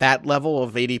me at that level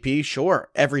of ADP? Sure,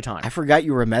 every time. I forgot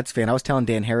you were a Mets fan. I was telling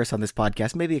Dan Harris on this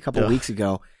podcast maybe a couple of weeks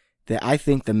ago that I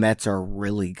think the Mets are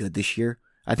really good this year.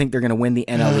 I think they're going to win the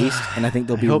NL East, and I think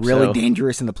they'll be really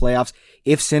dangerous in the playoffs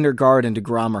if Syndergaard and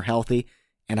DeGrom are healthy.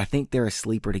 And I think they're a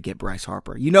sleeper to get Bryce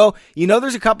Harper. You know,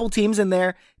 there's a couple teams in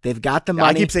there. They've got the money.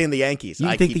 I keep saying the Yankees.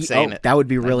 I keep saying it. That would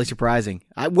be really surprising.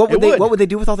 What would they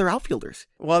do with all their outfielders?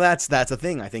 Well, that's a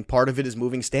thing. I think part of it is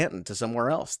moving Stanton to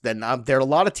somewhere else. Then there are a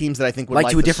lot of teams that I think would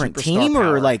like to a different team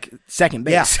power. Or like second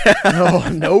base. Yeah.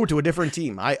 no, to a different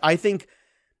team. I think.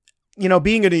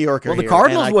 Being a New Yorker. Well, the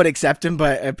Cardinals would accept him,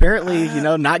 but apparently,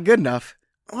 not good enough.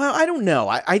 Well, I don't know.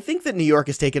 I think that New York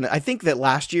has taken. I think that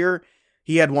last year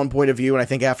he had one point of view, and I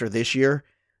think after this year,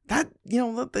 that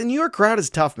the New York crowd is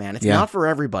tough, man. It's not for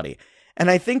everybody.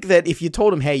 And I think that if you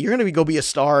told him, hey, you're going to go be a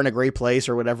star in a great place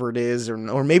or whatever it is,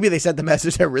 or maybe they sent the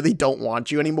message, I really don't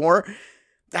want you anymore,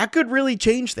 that could really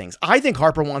change things. I think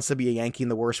Harper wants to be a Yankee in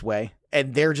the worst way,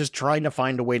 and they're just trying to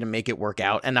find a way to make it work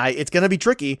out. And it's going to be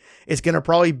tricky. It's going to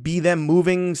probably be them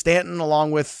moving Stanton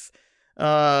along with,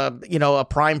 a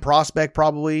prime prospect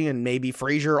probably, and maybe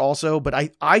Frazier also.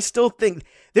 But I still think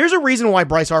there's a reason why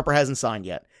Bryce Harper hasn't signed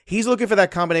yet. He's looking for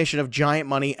that combination of giant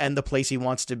money and the place he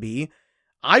wants to be.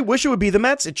 I wish it would be the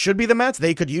Mets. It should be the Mets.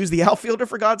 They could use the outfielder,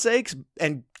 for God's sakes.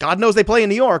 And God knows they play in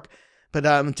New York. But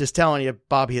I'm just telling you,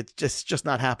 Bobby, it's just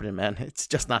not happening, man. It's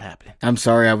just not happening. I'm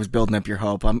sorry, I was building up your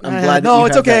hope. I'm glad. No,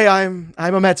 it's okay. I'm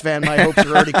a Mets fan. My hopes are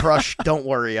already crushed. Don't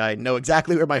worry. I know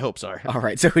exactly where my hopes are. All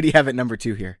right. So who do you have at number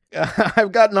 2 here?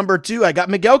 I've got number 2. I got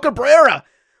Miguel Cabrera.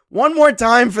 One more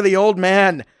time for the old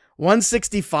man.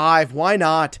 165. Why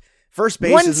not? First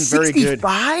base isn't very good.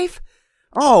 165?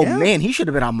 Oh man, he should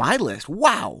have been on my list.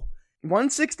 Wow.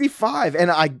 165, and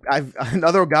I've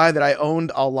another guy that I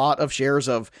owned a lot of shares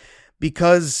of.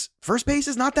 Because first base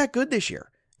is not that good this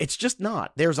year. It's just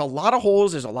not. There's a lot of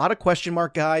holes. There's a lot of question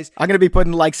mark guys. I'm going to be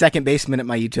putting like second baseman at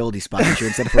my utility spot this year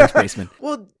instead of first baseman.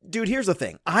 Well, dude, here's the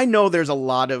thing. I know there's a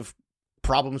lot of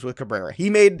problems with Cabrera. He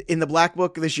made in the black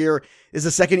book this year is the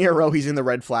second year in a row he's in the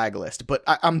red flag list. But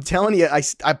I'm telling you,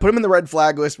 I put him in the red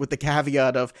flag list with the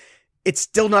caveat of it's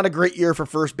still not a great year for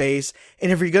first base.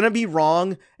 And if you're going to be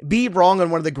wrong on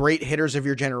one of the great hitters of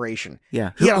your generation.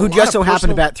 Yeah. Who just so happened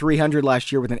to bat 300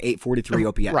 last year with an 843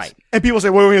 OPS. Right. And people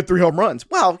say, well, we had 3 home runs.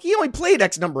 Well, he only played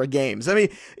X number of games. I mean,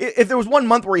 if there was one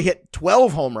month where he hit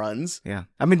 12 home runs. Yeah.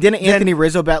 I mean, didn't Anthony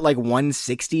Rizzo bat like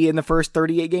 160 in the first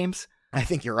 38 games? I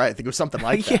think you're right. I think it was something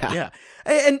like that. Yeah.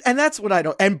 And that's what I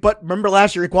don't. But remember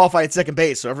last year he qualified at second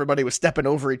base, so everybody was stepping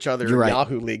over each other in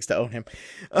Yahoo leagues to own him.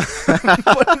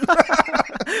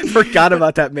 Forgot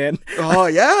about that, man. Oh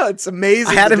yeah, it's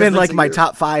amazing. I had him in like my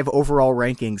top 5 overall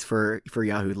rankings for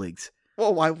Yahoo leagues.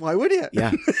 Well, why would you?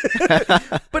 Yeah.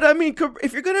 But I mean,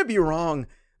 if you're gonna be wrong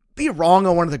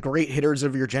on one of the great hitters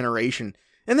of your generation,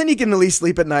 and then you can at least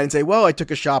sleep at night and say, well, I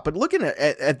took a shot. But looking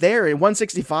at there in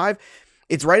 165.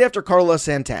 It's right after Carlos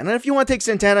Santana. And if you want to take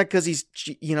Santana because he's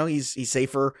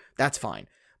safer, that's fine.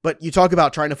 But you talk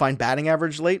about trying to find batting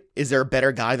average late. Is there a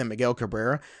better guy than Miguel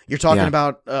Cabrera? You're talking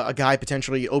about a guy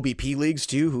potentially OBP leagues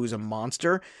too, who's a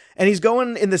monster. And he's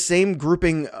going in the same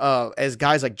grouping as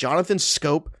guys like Jonathan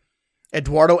Scope,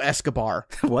 Eduardo Escobar.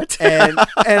 What? and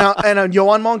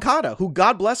Yohan Moncada, who,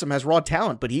 God bless him, has raw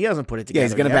talent, but he hasn't put it together. Yeah,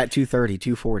 he's going to bat 230,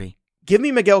 240. Give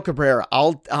me Miguel Cabrera.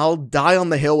 I'll die on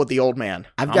the hill with the old man.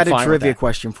 I've got a trivia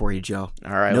question for you, Joe.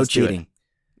 All right, no cheating.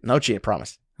 No cheating,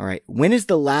 promise. All right. When is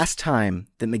the last time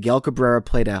that Miguel Cabrera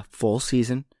played a full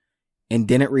season and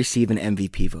didn't receive an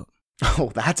MVP vote?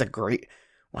 Oh, that's a great.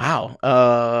 Wow.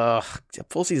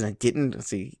 Full season I didn't. Let's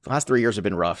see. The last 3 years have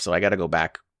been rough, so I got to go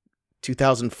back.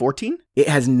 2014? It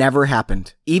has never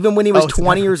happened. Even when he was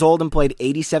 20 years old and played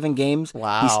 87 games,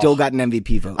 he still got an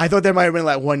MVP vote. I thought there might have been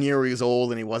like 1 year where he was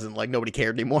old and he wasn't like nobody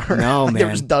cared anymore. No, man. They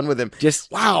were just done with him.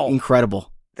 Just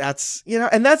incredible. That's,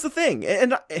 and that's the thing.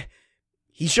 And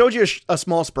he showed you a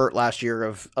small spurt last year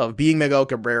of being Miguel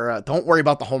Cabrera. Don't worry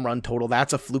about the home run total.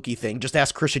 That's a fluky thing. Just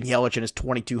ask Christian Yelich and his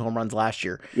 22 home runs last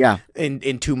year. Yeah.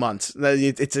 In 2 months.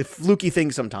 It's a fluky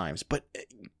thing sometimes. But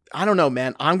I don't know,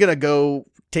 man. I'm going to go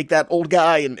take that old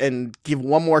guy and give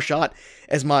one more shot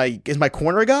as my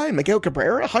corner guy, Miguel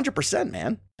Cabrera. 100%,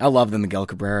 man. I love the Miguel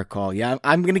Cabrera call. Yeah,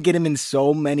 I'm going to get him in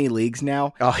so many leagues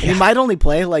now. Oh, yeah. He might only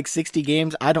play like 60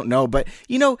 games. I don't know. But,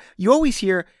 you always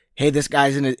hear, hey, this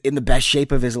guy's in the best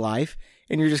shape of his life.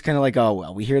 And you're just kind of like, oh,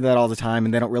 well, we hear that all the time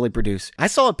and they don't really produce. I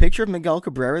saw a picture of Miguel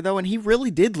Cabrera, though, and he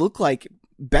really did look like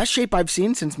best shape I've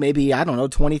seen since maybe,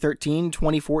 2013,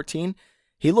 2014.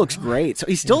 He looks great. So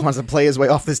he wants to play his way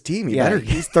off this team.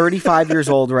 He's 35 years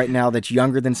old right now. That's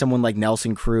younger than someone like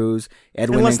Nelson Cruz,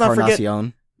 Edwin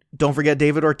Encarnacion. Don't forget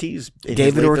David Ortiz.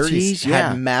 David Ortiz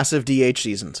had massive DH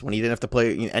seasons when he didn't have to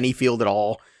play any field at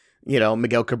all.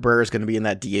 Miguel Cabrera is going to be in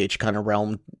that DH kind of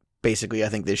realm basically, I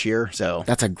think, this year. So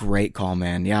that's a great call,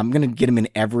 man. Yeah, I'm going to get him in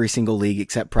every single league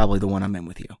except probably the one I'm in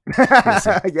with you.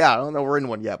 Yeah, I don't know we're in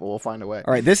one yet, but we'll find a way.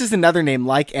 All right, this is another name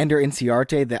like Ender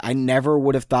Inciarte that I never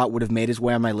would have thought would have made his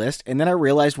way on my list. And then I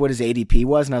realized what his ADP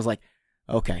was, and I was like,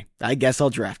 okay, I guess I'll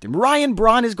draft him. Ryan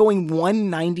Braun is going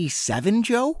 197,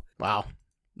 Joe? Wow.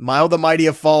 Mild the mighty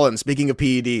have fallen, speaking of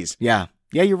PEDs. Yeah.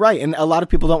 Yeah, you're right. And a lot of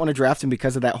people don't want to draft him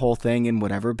because of that whole thing and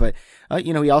whatever. But,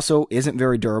 he also isn't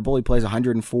very durable. He plays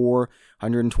 104,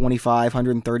 125,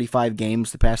 135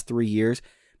 games the past 3 years.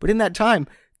 But in that time,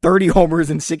 30 homers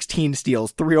and 16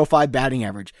 steals, 305 batting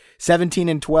average, 17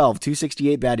 and 12,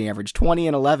 268 batting average, 20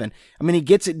 and 11. I mean, he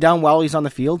gets it done while he's on the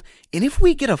field. And if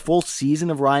we get a full season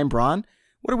of Ryan Braun,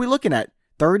 what are we looking at?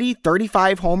 30,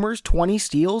 35 homers, 20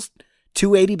 steals,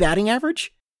 280 batting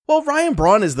average? Well, Ryan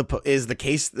Braun is the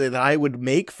case that I would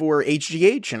make for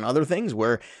HGH and other things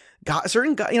where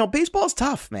certain guys, baseball is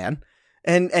tough, man.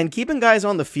 And keeping guys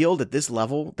on the field at this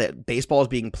level that baseball is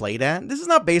being played at, this is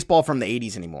not baseball from the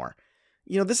 80s anymore.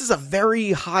 This is a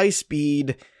very high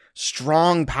speed,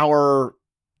 strong power,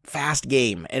 fast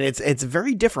game. And it's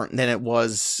very different than it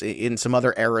was in some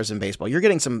other eras in baseball. You're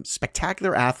getting some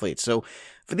spectacular athletes. So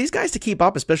for these guys to keep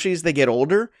up, especially as they get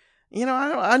older,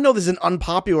 I know this is an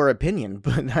unpopular opinion,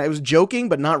 but I was joking,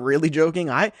 but not really joking.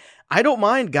 I don't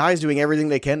mind guys doing everything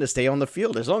they can to stay on the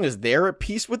field. As long as they're at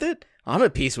peace with it, I'm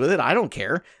at peace with it. I don't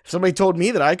care. If somebody told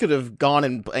me that I could have gone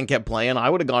and kept playing, I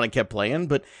would have gone and kept playing.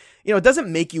 But, it doesn't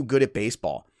make you good at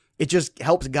baseball. It just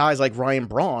helps guys like Ryan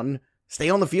Braun stay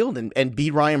on the field and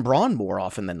be Ryan Braun more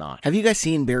often than not. Have you guys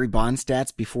seen Barry Bonds'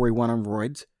 stats before he went on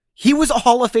roids? He was a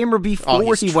Hall of Famer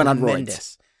before he went on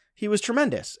roids. He was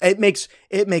tremendous. It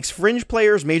makes fringe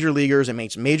players major leaguers. It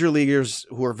makes major leaguers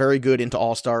who are very good into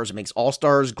all-stars. It makes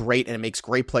all-stars great, and it makes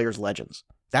great players legends.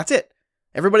 That's it.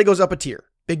 Everybody goes up a tier.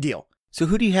 Big deal. So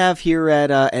who do you have here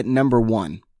at number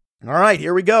 1? All right,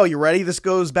 here we go. You ready? This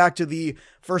goes back to the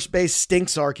first base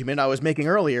stinks argument I was making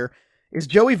earlier. Is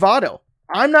Joey Votto.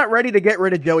 I'm not ready to get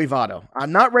rid of Joey Votto.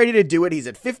 I'm not ready to do it. He's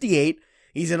at 58.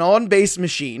 He's an on-base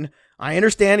machine. I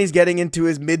understand he's getting into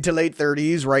his mid to late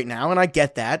 30s right now, and I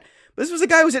get that. But this was a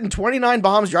guy who was hitting 29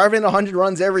 bombs, driving in 100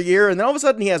 runs every year, and then all of a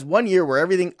sudden he has 1 year where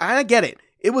everything... I get it.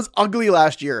 It was ugly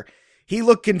last year. He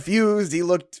looked confused. He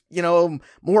looked,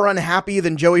 more unhappy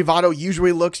than Joey Votto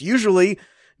usually looks. Usually,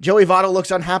 Joey Votto looks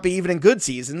unhappy even in good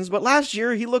seasons, but last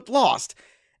year he looked lost.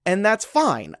 And that's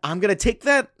fine. I'm going to take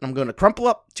that. I'm going to crumple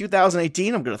up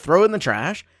 2018. I'm going to throw it in the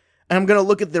trash. And I'm going to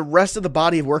look at the rest of the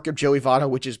body of work of Joey Votto,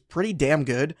 which is pretty damn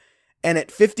good. And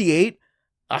at 58,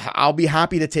 I'll be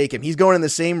happy to take him. He's going in the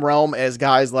same realm as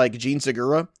guys like Gene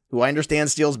Segura, who I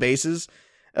understand steals bases.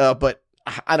 But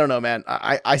I don't know, man.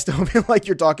 I still feel like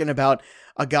you're talking about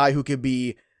a guy who could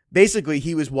be, basically,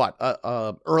 he was what?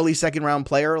 A early second round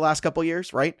player last couple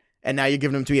years, right? And now you're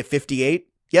giving him to me at 58?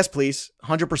 Yes, please.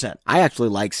 100%. I actually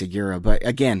like Segura, but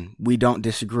again, we don't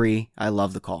disagree. I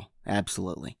love the call.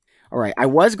 Absolutely. All right, I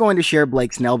was going to share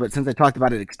Blake Snell, but since I talked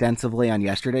about it extensively on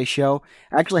yesterday's show,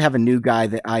 I actually have a new guy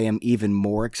that I am even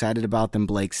more excited about than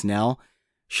Blake Snell,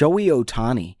 Shohei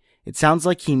Ohtani. It sounds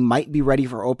like he might be ready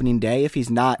for opening day. If he's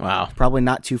not, probably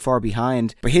not too far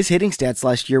behind. But his hitting stats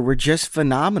last year were just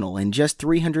phenomenal. In just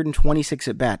 326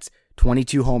 at-bats,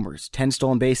 22 homers, 10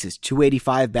 stolen bases,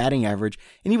 285 batting average,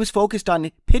 and he was focused on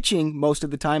pitching most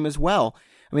of the time as well.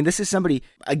 I mean, this is somebody,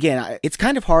 again, it's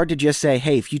kind of hard to just say,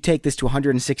 hey, if you take this to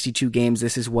 162 games,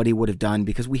 this is what he would have done,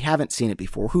 because we haven't seen it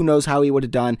before. Who knows how he would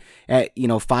have done at,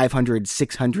 500,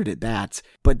 600 at bats.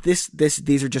 But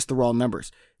these are just the raw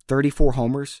numbers. 34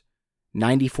 homers,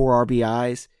 94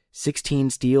 RBIs, 16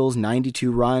 steals,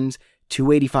 92 runs,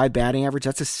 285 batting average.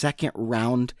 That's a second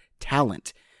round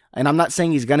talent. And I'm not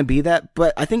saying he's going to be that,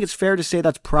 but I think it's fair to say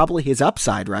that's probably his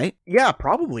upside, right? Yeah,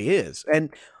 probably is. And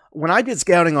when I did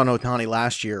scouting on Ohtani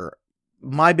last year,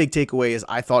 my big takeaway is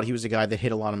I thought he was a guy that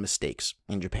hit a lot of mistakes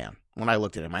in Japan when I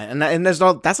looked at him. And that's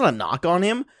not a knock on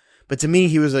him, but to me,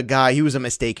 he was a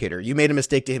mistake hitter. You made a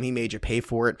mistake to him, he made you pay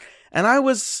for it. And I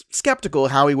was skeptical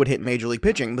how he would hit major league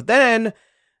pitching. But then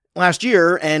last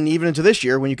year, and even into this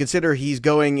year, when you consider he's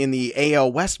going in the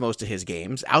AL West most of his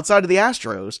games, outside of the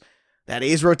Astros, that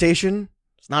A's rotation,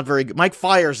 it's not very good. Mike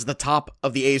Fiers is the top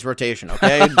of the A's rotation,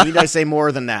 okay? Need I say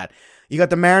more than that? You got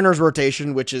the Mariners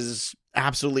rotation, which is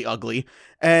absolutely ugly.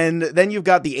 And then you've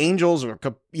got the Angels,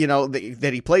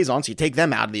 that he plays on, so you take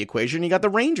them out of the equation. You got the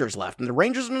Rangers left, and the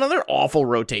Rangers are another awful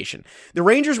rotation. The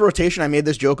Rangers rotation, I made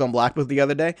this joke on Blackbook the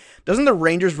other day. Doesn't the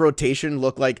Rangers rotation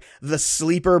look like the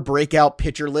sleeper breakout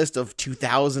pitcher list of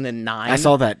 2009? I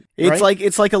saw that.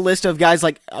 It's like a list of guys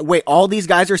like, wait, all these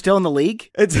guys are still in the league?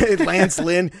 It's Lance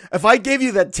Lynn. If I gave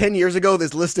you that 10 years ago,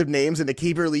 this list of names in the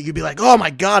keeper league, you'd be like, oh my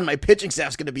God, my pitching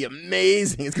staff's going to be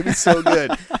amazing. It's going to be so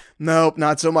good. Nope,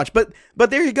 not so much. But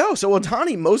there you go. So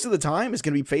Ohtani, most of the time, is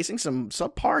going to be facing some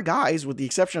subpar guys, with the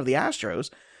exception of the Astros.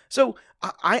 So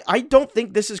I don't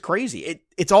think this is crazy.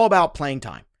 It's all about playing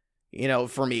time.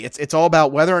 For me, it's all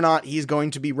about whether or not he's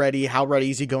going to be ready. How ready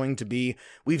is he going to be?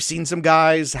 We've seen some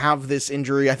guys have this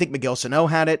injury. I think Miguel Sano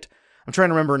had it. I'm trying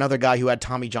to remember another guy who had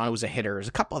Tommy John who was a hitter. There's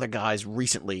a couple other guys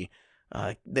recently.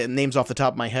 The names off the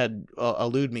top of my head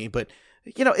elude me, but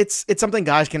it's something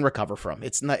guys can recover from.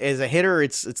 It's not, as a hitter,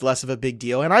 it's less of a big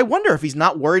deal. And I wonder if he's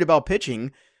not worried about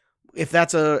pitching, if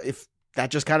that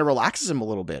just kind of relaxes him a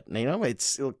little bit.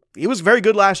 He was very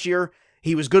good last year.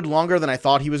 He was good longer than I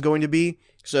thought he was going to be.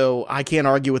 So I can't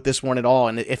argue with this one at all.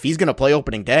 And if he's going to play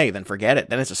opening day, then forget it.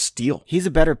 Then it's a steal. He's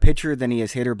a better pitcher than he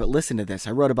is hitter. But listen to this.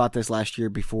 I wrote about this last year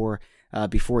before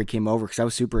he came over, because I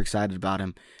was super excited about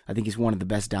him. I think he's one of the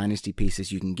best dynasty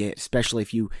pieces you can get, especially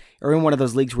if you are in one of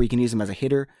those leagues where you can use him as a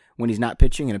hitter when he's not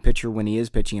pitching and a pitcher when he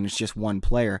is pitching, and it's just one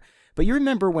player. But you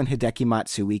remember when Hideki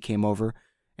Matsui came over,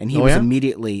 and he was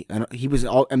immediately an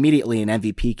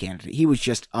MVP candidate. He was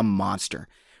just a monster.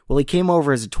 Well, he came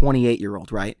over as a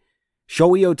 28-year-old, right?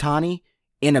 Shohei Ohtani,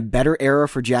 in a better era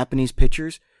for Japanese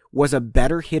pitchers, was a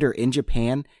better hitter in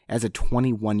Japan as a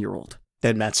 21-year-old.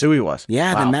 Than Matsui was.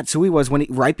 Yeah, wow. Than Matsui was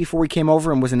right before he came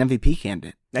over and was an MVP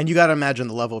candidate. And you got to imagine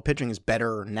the level of pitching is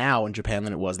better now in Japan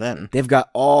than it was then. They've got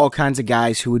all kinds of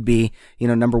guys who would be,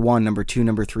 number 1, number 2,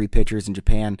 number 3 pitchers in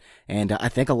Japan. And I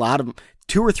think a lot of them,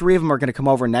 2 or 3 of them are going to come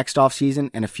over next offseason,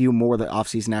 and a few more the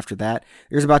offseason after that.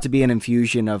 There's about to be an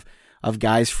infusion of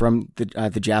guys from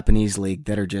the Japanese league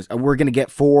that are we're going to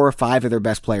get 4 or 5 of their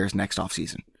best players next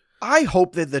offseason. I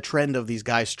hope that the trend of these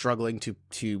guys struggling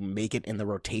to make it in the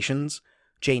rotations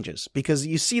changes, because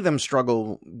you see them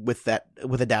struggle with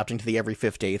adapting to the every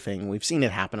 5th day thing. We've seen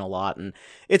it happen a lot, and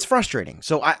it's frustrating.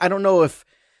 So I don't know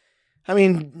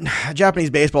Japanese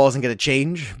baseball isn't going to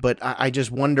change, but I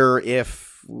just wonder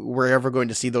if we're ever going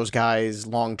to see those guys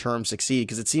long-term succeed,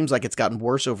 because it seems like it's gotten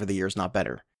worse over the years, not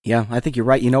better. Yeah, I think you're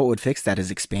right. What would fix that is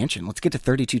expansion. Let's get to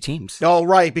 32 teams. Oh,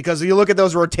 right, because you look at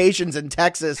those rotations in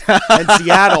Texas and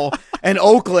Seattle and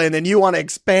Oakland, and you want to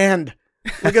expand.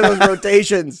 Look at those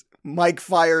rotations. Mike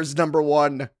Fiers, number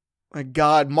 1. My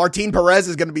God, Martin Perez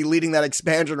is going to be leading that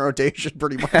expansion rotation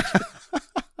pretty much.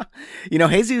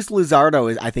 Jesus Luzardo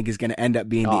is going to end up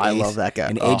being the ace. I love that guy.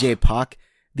 And AJ Puck.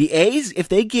 The A's, if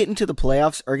they get into the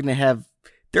playoffs,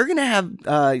 they're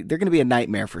going to be a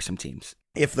nightmare for some teams.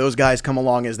 If those guys come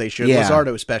along as they should, yeah.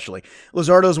 Luzardo especially.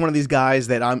 Luzardo is one of these guys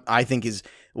that I think is,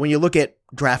 when you look at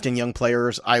drafting young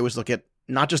players, I always look at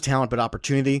not just talent, but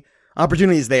opportunity.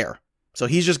 Opportunity is there. So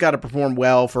he's just got to perform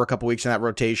well for a couple weeks in that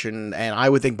rotation, and I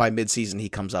would think by midseason he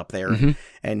comes up there. Mm-hmm.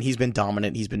 And he's been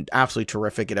dominant. He's been absolutely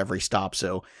terrific at every stop.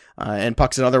 So, and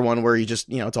Puck's another one where you just,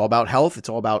 it's all about health. It's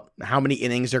all about how many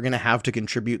innings they're going to have to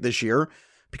contribute this year,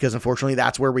 because unfortunately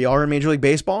that's where we are in Major League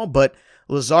Baseball. But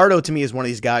Luzardo, to me, is one of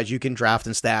these guys you can draft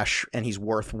and stash, and he's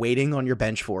worth waiting on your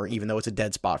bench for, even though it's a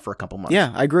dead spot for a couple months.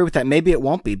 Yeah, I agree with that. Maybe it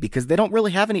won't be, because they don't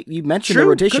really have any. You mentioned the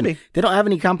rotation. They don't have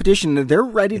any competition. They're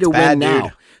ready to win now.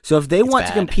 Dude. So if they want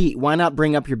to compete, why not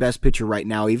bring up your best pitcher right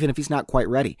now, even if he's not quite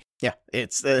ready? Yeah,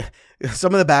 it's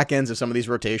some of the back ends of some of these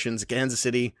rotations. Kansas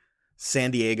City,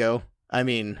 San Diego. I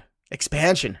mean,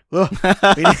 expansion. We're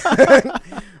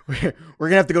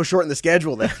going to have to go shorten the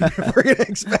schedule then. If we're going to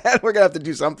expand, we're going to have to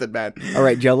do something, man. All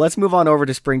right, Joe, let's move on over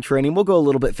to spring training. We'll go a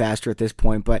little bit faster at this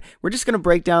point, but we're just going to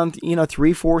break down,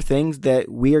 3-4 things that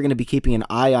we are going to be keeping an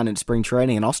eye on in spring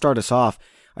training, and I'll start us off.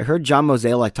 I heard John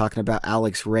Mozeliak talking about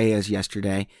Alex Reyes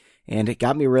yesterday, and it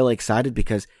got me really excited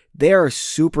because they are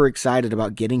super excited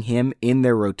about getting him in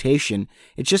their rotation.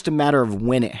 It's just a matter of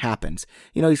when it happens.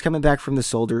 He's coming back from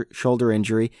the shoulder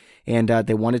injury, and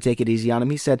they want to take it easy on him.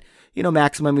 He said,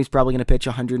 maximum he's probably going to pitch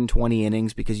 120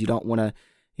 innings because you don't want to,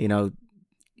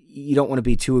 you don't want to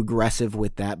be too aggressive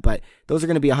with that, but those are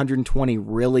going to be 120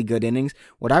 really good innings.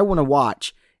 What I want to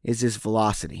watch is his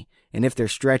velocity, and if they're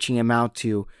stretching him out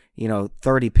to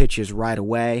 30 pitches right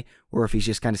away, or if he's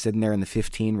just kind of sitting there in the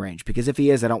 15 range. Because if he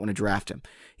is, I don't want to draft him.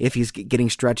 If he's getting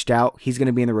stretched out, he's going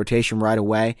to be in the rotation right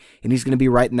away, and he's going to be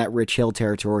right in that Rich Hill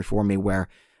territory for me where,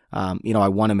 I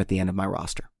want him at the end of my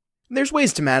roster. There's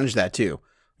ways to manage that too.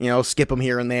 Skip him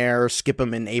here and there, skip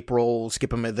him in April,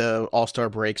 skip him at the All-Star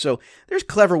break. So there's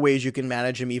clever ways you can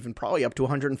manage him, even probably up to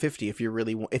 150 if he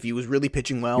was really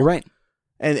pitching well. You're right.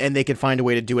 And they can find a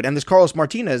way to do it. And this Carlos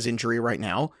Martinez injury right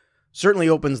now certainly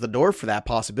opens the door for that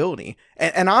possibility.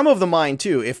 And I'm of the mind,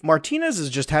 too, if Martinez is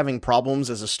just having problems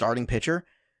as a starting pitcher,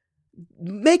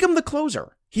 make him the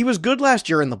closer. He was good last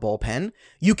year in the bullpen.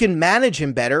 You can manage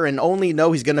him better and only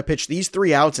know he's going to pitch these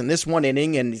 3 outs in this 1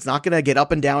 inning, and he's not going to get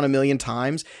up and down a million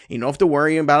times. You don't have to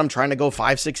worry about him trying to go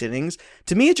 5-6 innings.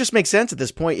 To me, it just makes sense at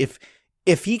this point.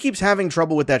 If he keeps having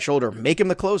trouble with that shoulder, make him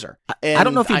the closer. I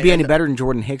don't know if he'd be any better than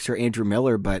Jordan Hicks or Andrew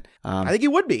Miller, but I think he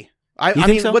would be. I think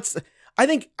mean, so? I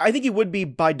think he would be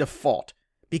by default,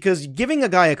 because giving a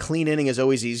guy a clean inning is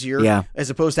always easier, as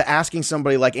opposed to asking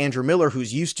somebody like Andrew Miller,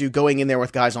 who's used to going in there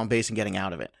with guys on base and getting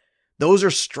out of it. Those are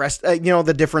stressed.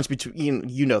 The difference between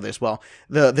this well.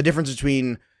 The difference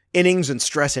between innings and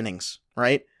stress innings,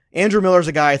 right? Andrew Miller's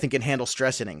a guy I think can handle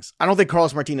stress innings. I don't think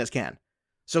Carlos Martinez can.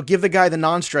 So give the guy the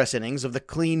non-stress innings of the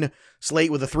clean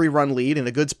slate with a 3-run lead in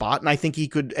a good spot, and I think he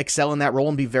could excel in that role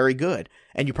and be very good.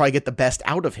 And you probably get the best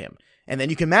out of him. And then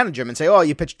you can manage him and say, oh,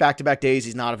 you pitched back-to-back days,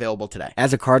 he's not available today.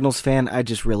 As a Cardinals fan, I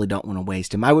just really don't want to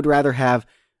waste him. I would rather have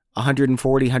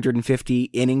 140, 150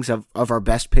 innings of our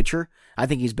best pitcher. I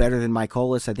think he's better than Mike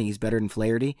Hollis. I think he's better than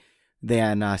Flaherty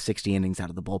than 60 innings out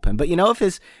of the bullpen. But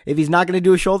if he's not going to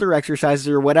do a shoulder exercises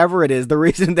or whatever it is, the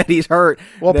reason that he's hurt.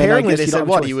 Well, apparently they said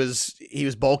he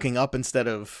was bulking up instead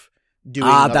of doing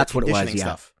that's what it was,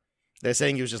 stuff. They're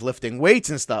saying he was just lifting weights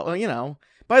and stuff. Well,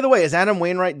 by the way, is Adam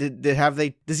Wainwright,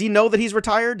 does he know that he's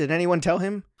retired? Did anyone tell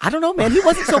him? I don't know, man. He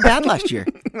wasn't so bad last year.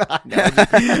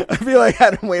 I feel like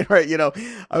Adam Wainwright,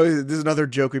 this is another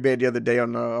joke we made the other day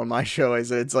on my show. I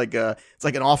said it's like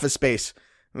an Office Space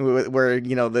where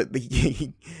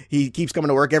he keeps coming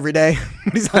to work every day.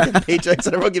 He's not getting paychecks, and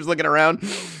everyone keeps looking around.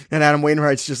 And Adam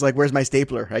Wainwright's just like, "Where's my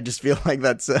stapler?" I just feel like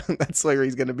that's where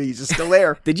he's going to be. He's just still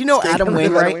there. Did you know Adam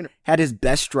Wainwright had his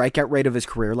best strikeout rate of his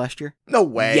career last year? No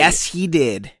way. Yes, he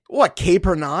did. What, K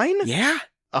per 9? Yeah.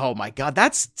 Oh my God,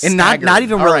 that's and not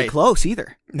even really close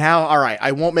either. Now, all right,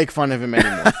 I won't make fun of him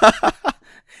anymore.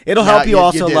 It'll help you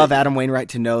also love Adam Wainwright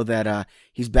to know that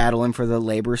he's battling for the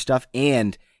labor stuff,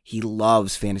 and he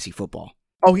loves fantasy football.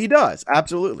 Oh, he does.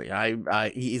 Absolutely.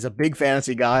 He's a big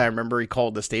fantasy guy. I remember he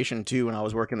called the station too when I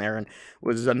was working there and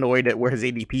was annoyed at where his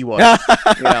ADP was.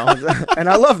 And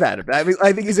I love that.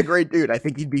 I think he's a great dude. I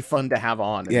think he'd be fun to have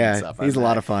on. And stuff. He's a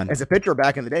lot of fun. As a pitcher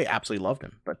back in the day, absolutely loved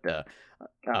him. But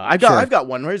I've got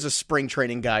one. There's a spring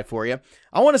training guy for you.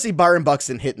 I want to see Byron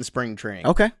Buxton hit in spring training.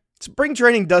 Okay. Spring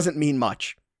training doesn't mean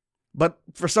much, but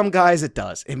for some guys it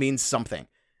does. It means something.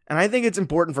 And I think it's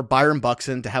important for Byron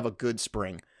Buxton to have a good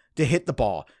spring, to hit the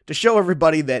ball, to show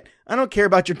everybody that I don't care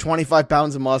about your 25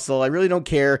 pounds of muscle. I really don't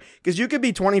care, because you could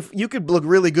be 20. You could look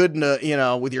really good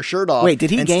with your shirt off. Wait, did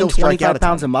he gain 25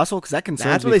 pounds of muscle? Because that concerns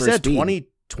me. That's what they said.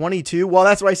 22. Well,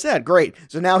 that's what I said. Great.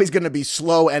 So now he's going to be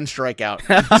slow and strike out.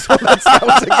 So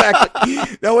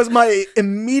that was my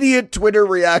immediate Twitter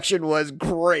reaction was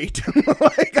great.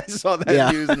 Like I saw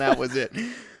that news and that was it.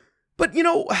 But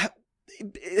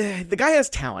the guy has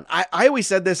talent. I always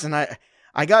said this, and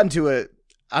I got into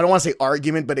I don't want to say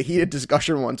argument, but a heated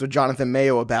discussion once with Jonathan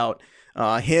Mayo about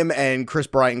him and Chris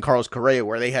Bryant and Carlos Correa,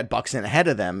 where they had Buxton ahead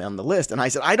of them on the list. And I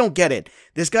said, I don't get it.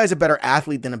 This guy's a better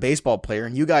athlete than a baseball player,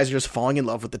 and you guys are just falling in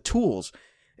love with the tools.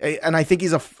 And I think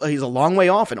he's a long way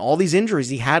off, and all these injuries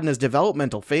he had in his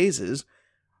developmental phases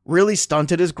really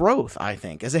stunted his growth, I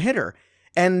think, as a hitter.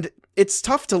 And it's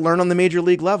tough to learn on the major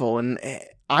league level, and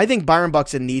I think Byron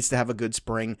Buxton needs to have a good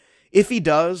spring. If he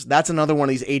does, that's another one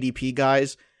of these ADP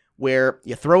guys where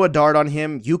you throw a dart on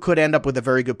him, you could end up with a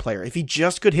very good player. If he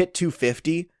just could hit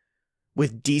 250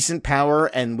 with decent power,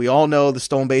 and we all know the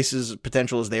stolen bases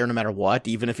potential is there no matter what,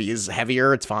 even if he is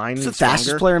heavier, it's fine. He's the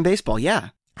fastest player in baseball, yeah.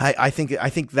 I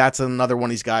think that's another one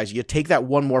of these guys. You take that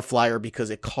one more flyer because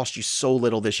it cost you so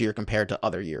little this year compared to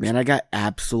other years. Man, I got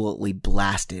absolutely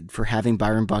blasted for having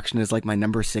Byron Buxton as like my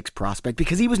number 6 prospect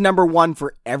because he was number 1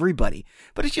 for everybody.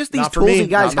 But it's just these toolsy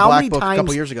guys. How many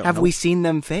times have we seen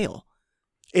them fail?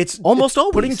 It's almost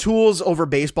always. Putting tools over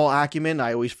baseball acumen,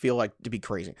 I always feel like to be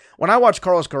crazy. When I watched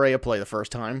Carlos Correa play the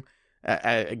first time,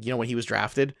 when he was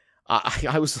drafted,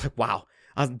 I was like, wow,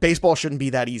 baseball shouldn't be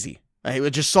that easy. I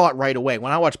just saw it right away.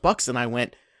 When I watched Buxton, I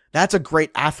went, that's a great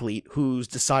athlete who's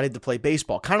decided to play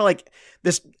baseball. Kind of like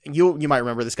this, you might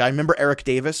remember this guy. Remember Eric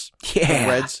Davis? Yeah. The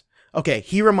Reds? Okay,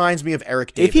 he reminds me of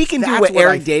Eric Davis. If he can do what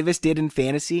Eric Davis did in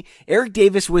fantasy, Eric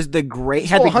Davis was had the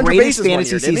greatest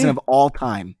fantasy season of all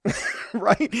time.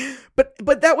 Right?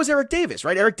 But that was Eric Davis,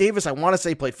 right? Eric Davis, I want to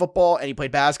say, played football, and he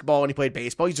played basketball, and he played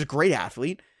baseball. He's a great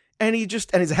athlete, and he's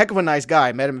a heck of a nice guy.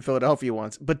 I met him in Philadelphia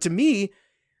once. But to me,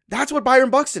 that's what Byron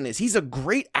Buxton is. He's a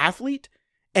great athlete,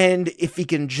 and if he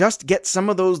can just get some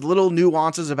of those little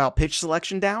nuances about pitch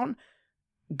selection down,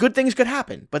 good things could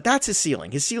happen. But that's his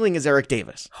ceiling. His ceiling is Eric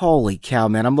Davis. Holy cow,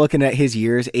 man. I'm looking at his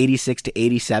years, 86 to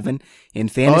 87 in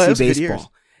fantasy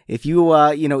baseball. If you,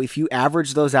 if you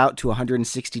average those out to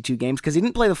 162 games, because he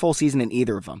didn't play the full season in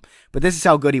either of them, but this is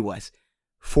how good he was.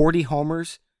 40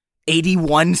 homers,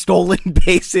 81 stolen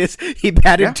bases. He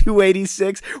batted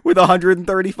 286 with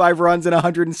 135 runs and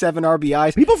 107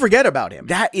 RBIs. People forget about him.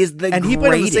 That is the And greatest. he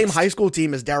played on the same high school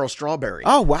team as Darryl Strawberry.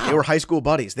 Oh, wow. They were high school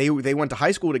buddies. They went to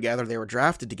high school together. They were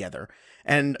drafted together.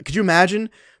 And could you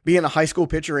imagine being a high school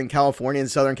pitcher in California, in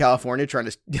Southern California, trying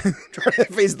to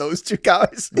face those two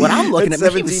guys? What I'm looking at,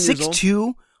 he was 6'2",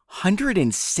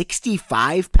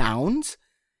 165 pounds?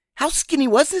 How skinny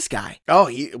was this guy? Oh,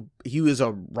 he was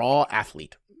a raw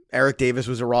athlete. Eric Davis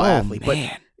was a raw athlete.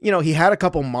 Man. But, he had a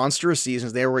couple monstrous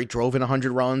seasons there where he drove in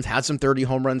 100 runs, had some 30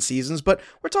 home run seasons. But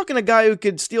we're talking a guy who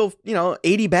could steal,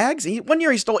 80 bags. One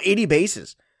year he stole 80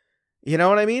 bases. You know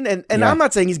what I mean? And I'm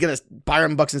not saying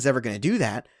Byron Buxton's ever going to do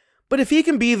that. But if he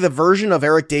can be the version of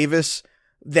Eric Davis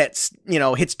that's,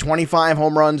 hits 25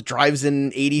 home runs, drives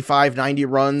in 85, 90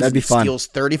 runs, that'd be fun. Steals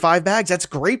 35 bags, that's a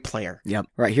great player. Yep.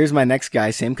 Right. Here's my next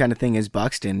guy. Same kind of thing as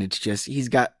Buxton. It's just, he's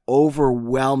got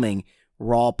overwhelming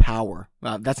raw power.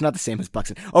 That's not the same as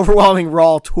Buxton. Overwhelming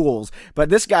raw tools. But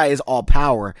this guy is all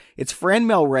power. It's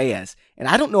Franmil Reyes. And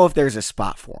I don't know if there's a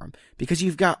spot for him because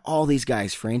you've got all these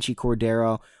guys, Franchy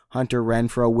Cordero, Hunter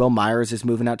Renfroe, Will Myers is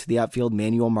moving out to the outfield,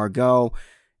 Manuel Margot.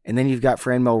 And then you've got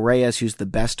Franmil Reyes, who's the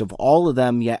best of all of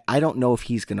them, yet I don't know if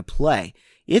he's going to play.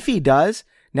 If he does,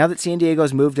 now that San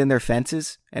Diego's moved in their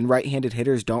fences and right-handed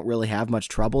hitters don't really have much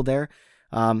trouble there,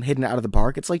 hidden out of the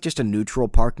park, it's like just a neutral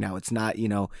park now. It's not,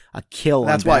 a kill.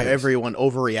 That's why everyone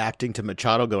overreacting to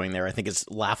Machado going there, I think, is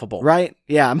laughable. Right?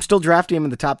 Yeah, I'm still drafting him in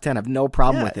the top 10. I have no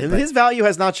problem with it. And his value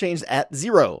has not changed at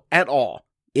zero at all.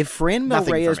 If Franmil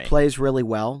Reyes plays really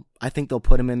well, I think they'll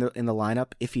put him in the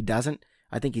lineup. If he doesn't,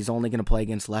 I think he's only going to play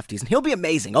against lefties, and he'll be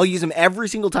amazing. I'll use him every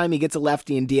single time he gets a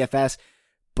lefty in DFS,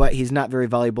 but he's not very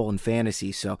valuable in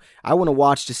fantasy, so I want to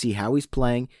watch to see how he's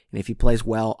playing, and if he plays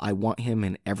well, I want him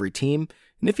in every team,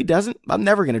 and if he doesn't, I'm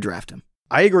never going to draft him.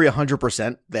 I agree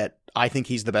 100% that I think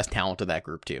he's the best talent of that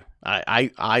group, too.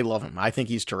 I love him. I think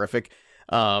he's terrific.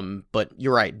 But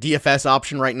you're right. DFS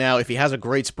option right now. If he has a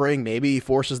great spring, maybe he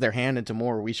forces their hand into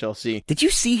more. We shall see. Did you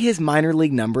see his minor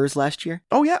league numbers last year?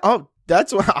 Oh yeah. Oh,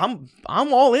 that's what I'm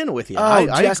all in with you. I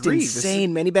just agree.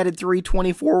 Insane, man. He batted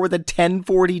 .324 with a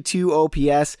 1042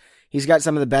 OPS. He's got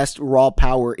some of the best raw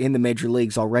power in the major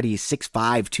leagues already. He's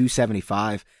 6'5",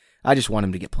 275. I just want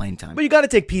him to get playing time. But you got to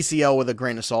take PCL with a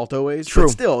grain of salt always. True.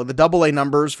 But still, the AA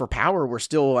numbers for power were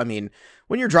still, when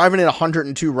you're driving in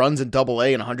 102 runs in AA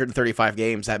in 135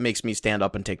 games, that makes me stand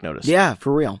up and take notice. Yeah,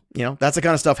 for real. That's the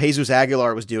kind of stuff Jesus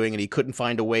Aguilar was doing, and he couldn't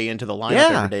find a way into the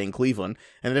lineup every day in Cleveland.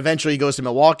 And then eventually he goes to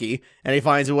Milwaukee, and he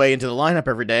finds a way into the lineup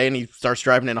every day, and he starts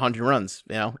driving in 100 runs.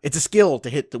 It's a skill to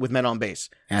hit with men on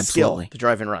base. Absolutely. Skill to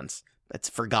drive in runs. That's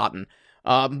forgotten.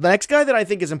 The next guy that I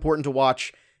think is important to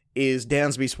watch is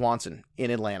Dansby Swanson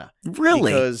in Atlanta.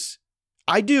 Really? Because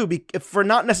I do, for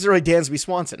not necessarily Dansby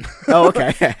Swanson. Oh,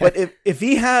 okay. But if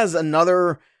he has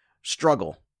another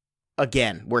struggle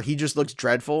again, where he just looks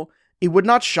dreadful, it would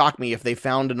not shock me if they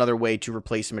found another way to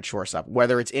replace him at shortstop,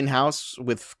 whether it's in-house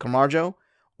with Camargo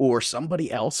or somebody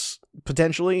else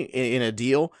potentially in a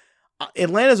deal.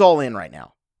 Atlanta's all in right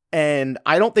now. And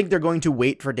I don't think they're going to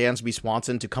wait for Dansby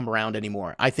Swanson to come around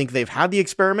anymore. I think they've had the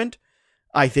experiment.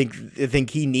 I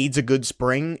think he needs a good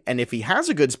spring, and if he has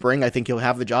a good spring, I think he'll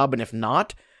have the job, and if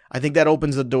not, I think that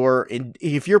opens the door.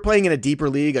 If you're playing in a deeper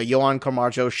league, a Yohan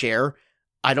Camargo share,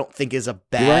 I don't think is a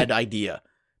bad idea,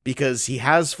 because he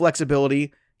has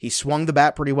flexibility, he swung the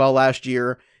bat pretty well last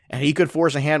year, And he could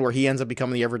force a hand where he ends up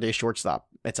becoming the everyday shortstop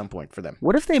at some point for them.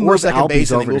 What if they Or move second base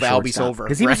Albies and they over move to Albies shortstop? over?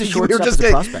 Because he was a right? shortstop as a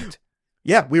prospect.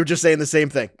 Yeah, we were just saying the same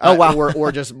thing. Oh, wow.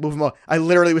 Or just move him on. I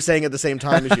literally was saying at the same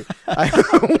time as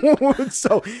you.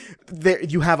 So there,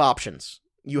 you have options.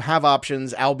 You have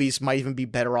options. Albies might even be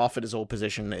better off at his old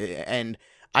position. And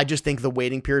I just think the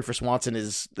waiting period for Swanson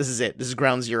this is it. This is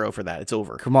ground zero for that. It's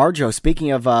over. Camargo,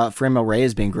 speaking of Franmil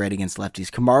Reyes being great against lefties,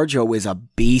 Camargo is a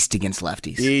beast against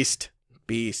lefties.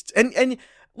 Beast. And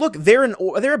look, they're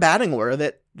a batting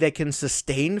order that can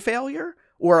sustain failure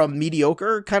or a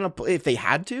mediocre kind of play if they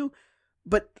had to,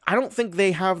 but I don't think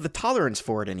they have the tolerance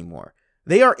for it anymore.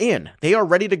 They are in. They are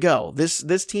ready to go.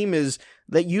 This team is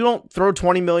that you don't throw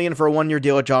 $20 million for a 1-year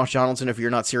deal at Josh Donaldson if you're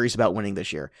not serious about winning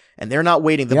this year. And they're not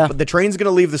waiting. The train's going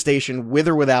to leave the station with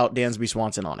or without Dansby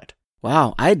Swanson on it.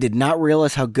 Wow, I did not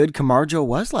realize how good Camargo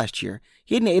was last year.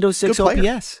 He had an 806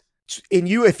 OPS.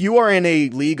 If you are in a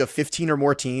league of 15 or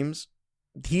more teams,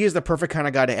 he is the perfect kind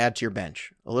of guy to add to your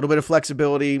bench. A little bit of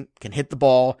flexibility, can hit the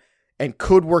ball, and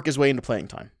could work his way into playing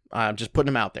time. I'm just putting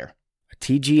him out there.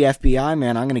 TG FBI,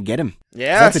 man, I'm going to get him.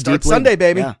 Yeah, that's a deep Sunday,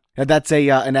 baby. Yeah. That's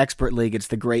an expert league. It's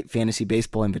the Great Fantasy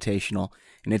Baseball Invitational,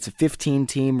 and it's a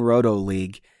 15-team roto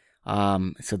league.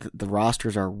 So the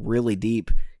rosters are really deep.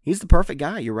 He's the perfect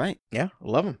guy. You're right. Yeah, I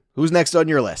love him. Who's next on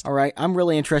your list? All right, I'm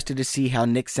really interested to see how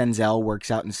Nick Senzel works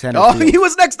out in center field. He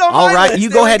was next on my list. All right, you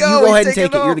go ahead and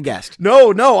take it. You're the guest. No,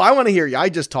 I want to hear you. I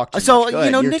just talked to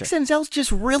you. Nick Senzel's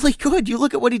just really good. You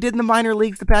look at what he did in the minor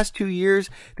leagues the past 2 years.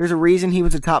 There's a reason he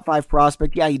was a top 5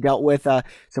 prospect. Yeah, he dealt with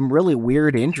some really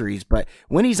weird injuries, but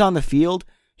when he's on the field,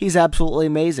 he's absolutely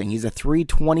amazing. He's a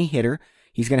 .320 hitter.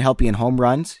 He's going to help you in home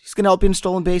runs. He's going to help you in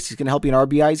stolen base. He's going to help you in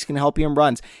RBIs. He's going to help you in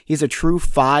runs. He's a true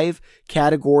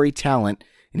 5-category talent,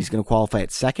 and he's going to qualify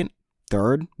at second,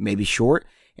 third, maybe short.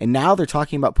 And now they're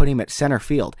talking about putting him at center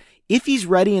field. If he's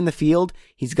ready in the field,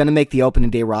 he's going to make the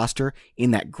opening day roster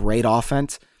in that great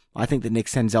offense. I think that Nick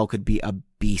Senzel could be a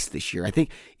beast this year. I think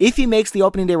if he makes the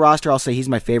opening day roster, I'll say he's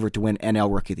my favorite to win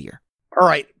NL Rookie of the Year. All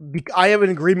right. I have an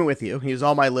agreement with you. He's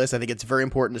on my list. I think it's very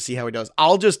important to see how he does.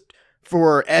 I'll just,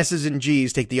 for S's and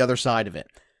G's, take the other side of it.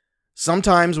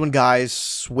 Sometimes when guys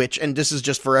switch, and this is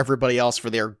just for everybody else for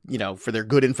their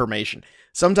good information.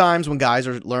 Sometimes when guys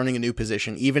are learning a new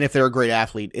position, even if they're a great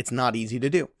athlete, it's not easy to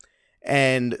do.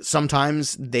 And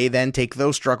sometimes they then take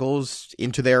those struggles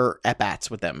into their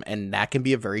at-bats with them, and that can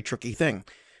be a very tricky thing.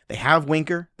 They have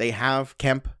Winker, they have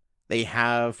Kemp, they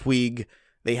have Puig,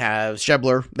 they have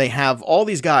Schebler, they have all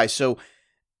these guys, so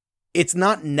it's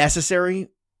not necessary,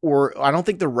 or I don't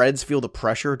think the Reds feel the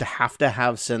pressure to have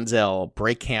Senzel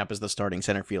break camp as the starting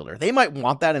center fielder. They might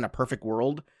want that in a perfect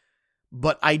world,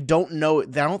 but I don't know. I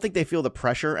don't think they feel the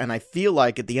pressure, and I feel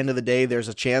like at the end of the day, there's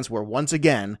a chance where once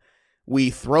again, we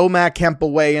throw Matt Kemp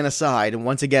away and aside, and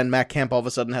once again, Matt Kemp all of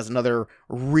a sudden has another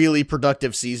really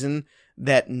productive season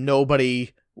that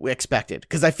nobody expected.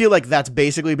 Because I feel like that's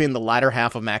basically been the latter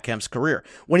half of Matt Kemp's career.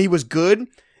 When he was good,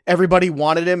 everybody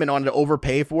wanted him and wanted to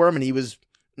overpay for him, and he was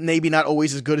maybe not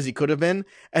always as good as he could have been.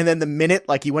 And then the minute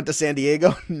he went to San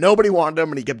Diego, nobody wanted him,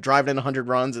 and he kept driving in 100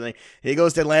 runs. And then he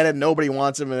goes to Atlanta, and nobody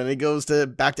wants him. And then he goes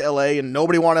back to LA, and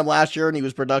nobody wanted him last year, and he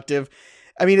was productive.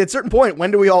 I mean, at a certain point,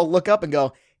 when do we all look up and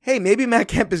go, hey, maybe Matt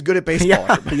Kemp is good at baseball?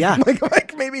 Yeah.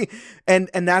 like maybe. And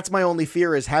that's my only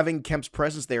fear, is having Kemp's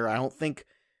presence there. I don't think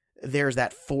there's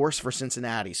that force for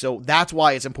Cincinnati. So that's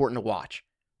why it's important to watch,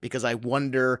 because I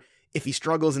wonder if he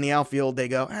struggles in the outfield, they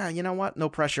go, you know what? No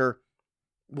pressure.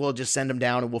 We'll just send him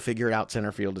down and we'll figure it out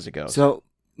center field as it goes. So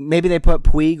maybe they put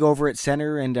Puig over at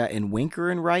center and Winker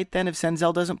in right then if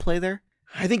Senzel doesn't play there?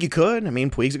 I think you could. I mean,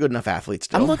 Puig's a good enough athlete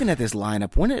still. I'm looking at this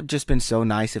lineup. Wouldn't it have just been so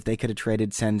nice if they could have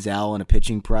traded Senzel and a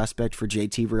pitching prospect for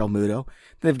JT Realmuto?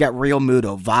 They've got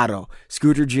Realmuto, Votto,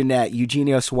 Scooter Gennett,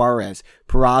 Eugenio Suarez,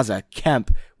 Peraza,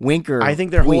 Kemp, Winker. I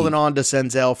think they're Puig. Holding on to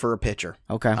Senzel for a pitcher.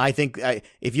 Okay. I think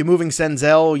if you're moving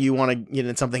Senzel, you want to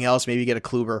get something else. Maybe you get a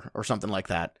Kluber or something like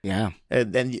that. Yeah.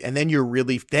 And then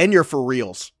you're for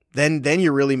reals. Then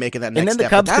you're really making that next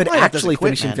step. And then the Cubs could actually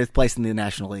finish in 5th place in the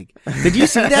National League. Did you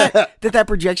see that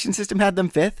projection system had them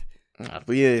 5th?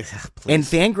 And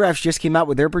Fangraphs just came out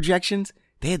with their projections.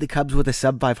 They had the Cubs with a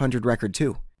sub-500 record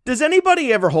too. Does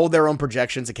anybody ever hold their own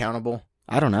projections accountable?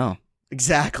 I don't know.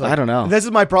 Exactly. I don't know. This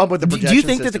is my problem with the projection. Do you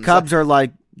think that the Cubs are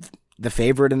like the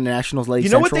favorite in the National League? You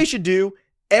know what they should do?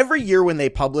 Every year when they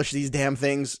publish these damn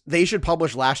things, they should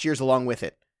publish last year's along with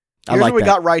it. Here's what we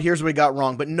got right, here's what we got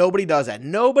wrong, but nobody does that.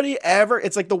 Nobody ever,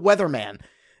 it's like the weatherman.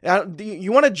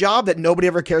 You want a job that nobody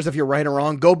ever cares if you're right or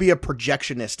wrong? Go be a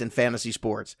projectionist in fantasy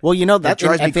sports. Well, you know that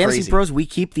drives me at Fantasy crazy. Pros,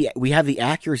 we have the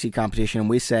accuracy competition, and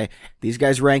we say these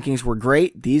guys' rankings were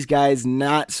great, these guys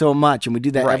not so much, and we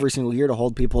do that Right. every single year to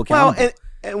hold people accountable. Well,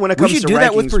 and when it we comes should to do rankings,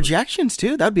 that with projections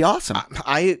too. That'd be awesome.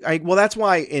 Well, that's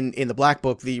why in the Black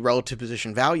Book, the relative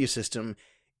position value system,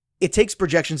 it takes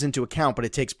projections into account, but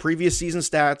it takes previous season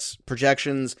stats,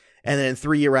 projections, and then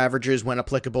 3-year averages when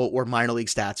applicable, or minor league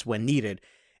stats when needed.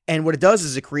 And what it does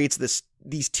is it creates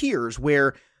these tiers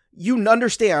where you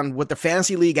understand what the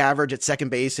fantasy league average at second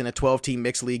base in a 12-team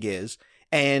mixed league is.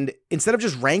 And instead of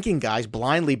just ranking guys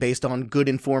blindly based on good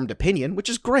informed opinion, which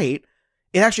is great,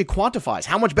 it actually quantifies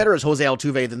how much better is Jose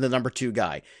Altuve than the number 2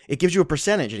 guy. It gives you a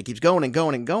percentage, and it keeps going and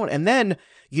going and going. And then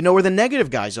you know where the negative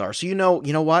guys are. So you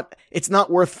know what? It's not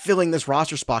worth filling this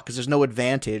roster spot because there's no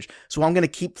advantage. So I'm going to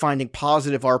keep finding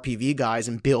positive RPV guys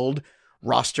and build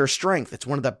roster strength. It's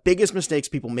one of the biggest mistakes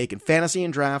people make in fantasy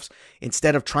and drafts.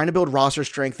 Instead of trying to build roster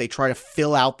strength, they try to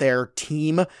fill out their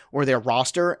team or their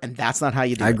roster, and that's not how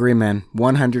you do it. I agree, man.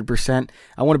 100%.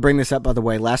 I want to bring this up, by the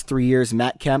way. Last 3 years,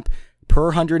 Matt Kemp, per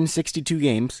 162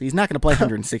 games. He's not going to play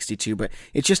 162, but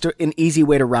it's just an easy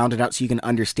way to round it out so you can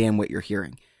understand what you're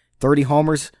hearing. 30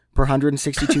 homers per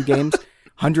 162 games,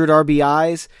 100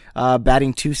 RBIs,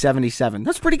 batting .277.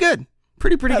 That's pretty good.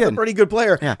 Pretty That's good. a pretty good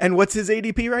player. Yeah. And what's his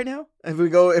ADP right now? If we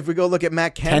go look at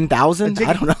Matt Kemp, 10,000?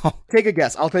 I don't know. Take a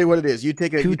guess. I'll tell you what it is. You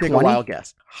take a 220? wild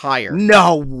guess. Higher.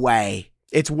 No way.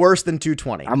 It's worse than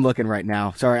 220. I'm looking right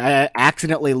now. Sorry, I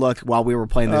accidentally looked while we were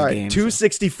playing this All right, game.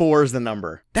 264 is the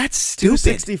number. That's stupid.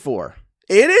 264.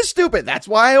 It is stupid. That's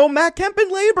why I owe Matt Kemp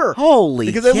in labor. Holy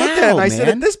Because I looked at it and I said,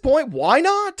 man. at this point, why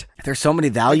not? There's so many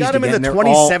values got to him in get, the and they're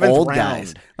all 27th old round.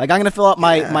 guys. Like, I'm going to fill out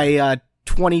my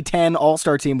 2010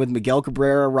 All-Star team with Miguel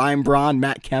Cabrera, Ryan Braun,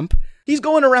 Matt Kemp. He's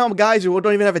going around with guys who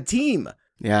don't even have a team.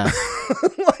 Yeah.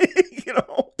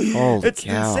 Holy It's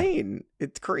cow. insane.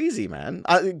 It's crazy, man.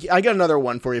 I got another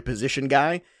one for you, position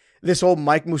guy. This whole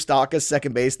Mike Moustakas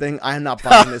second base thing, I am not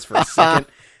buying this for a second.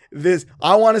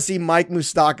 I want to see Mike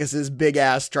Moustakas' big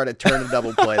ass try to turn a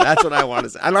double play. That's what I want to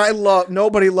see. And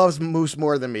nobody loves Moose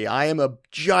more than me. I am a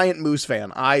giant Moose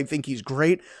fan. I think he's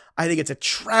great. I think it's a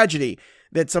tragedy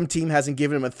that some team hasn't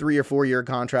given him a 3 or 4 year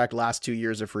contract last 2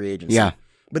 years of free agency. Yeah.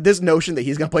 But this notion that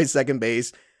he's going to play second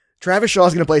base, Travis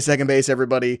Shaw's going to play second base,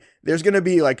 everybody. There's going to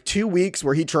be like 2 weeks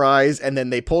where he tries, and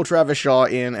then they pull Travis Shaw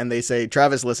in, and they say,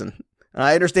 Travis, listen,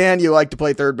 I understand you like to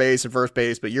play third base and first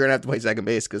base, but you're going to have to play second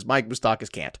base because Mike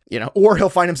Moustakas can't, or he'll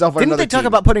find himself on Didn't another they talk team.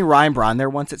 about putting Ryan Braun there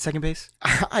once at second base?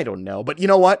 I don't know, but you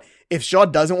know what? If Shaw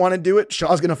doesn't want to do it,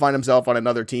 Shaw's going to find himself on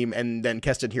another team, and then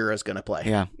Keston Hiura is going to play.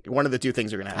 Yeah. One of the two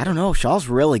things are going to happen. I don't know. Shaw's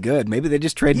really good. Maybe they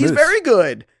just trade He's Moose. very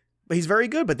good. He's very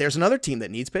good, but there's another team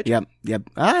that needs pitching. Yep.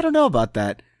 I don't know about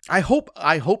that. I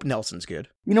hope Nelson's good.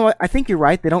 You know what? I think you're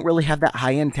right. They don't really have that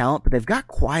high-end talent, but they've got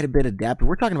quite a bit of depth.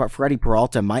 We're talking about Freddie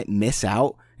Peralta might miss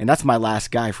out, and that's my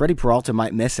last guy. Freddie Peralta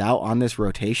might miss out on this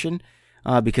rotation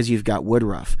because you've got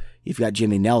Woodruff, you've got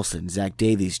Jimmy Nelson, Zach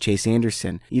Davies, Chase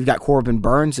Anderson, you've got Corbin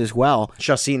Burns as well.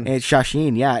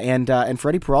 Shashin, yeah, and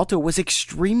Freddie Peralta was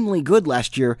extremely good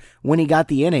last year when he got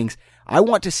the innings. I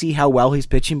want to see how well he's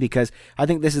pitching because I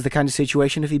think this is the kind of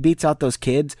situation, if he beats out those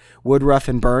kids, Woodruff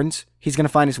and Burns, he's going to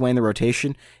find his way in the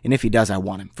rotation, and if he does, I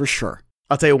want him, for sure.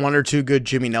 I'll tell you, 1 or 2 good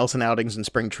Jimmy Nelson outings in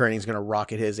spring training is going to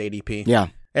rocket his ADP. Yeah.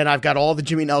 And I've got all the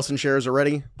Jimmy Nelson shares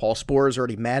already. Paul Sporer is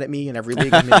already mad at me in every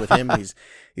league I'm in with him.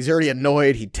 He's already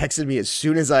annoyed. He texted me as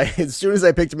soon as I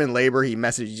picked him in labor. He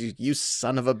messaged you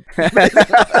son of a.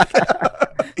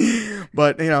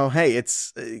 But hey,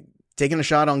 it's taking a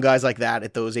shot on guys like that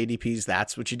at those ADPs.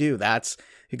 That's what you do. That's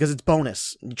because it's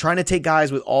bonus. You're trying to take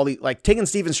guys with all the taking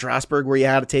Steven Strasburg where you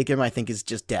had to take him, I think is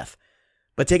just death.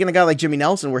 But taking a guy like Jimmy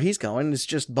Nelson where he's going is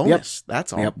just bonus. Yep.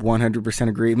 That's all. Yep, 100%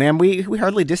 agree. Man, we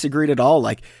hardly disagreed at all.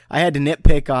 Like, I had to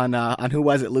nitpick on who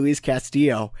was it, Luis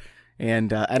Castillo,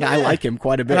 and I like him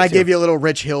quite a bit. And I gave you a little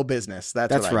Rich Hill business.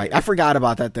 That's right. I forgot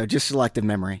about that, though. Just selective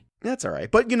memory. That's all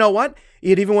right. But you know what?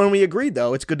 Even when we agreed,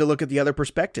 though, it's good to look at the other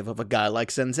perspective of a guy like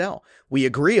Senzel. We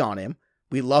agree on him.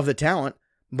 We love the talent.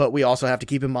 But we also have to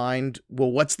keep in mind, well,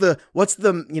 what's the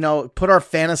put our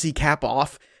fantasy cap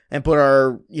off and put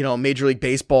our, Major League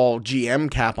Baseball GM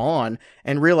cap on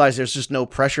and realize there's just no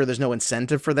pressure. There's no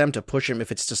incentive for them to push him if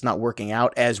it's just not working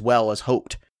out as well as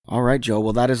hoped. All right, Joe.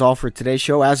 Well, that is all for today's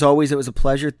show. As always, it was a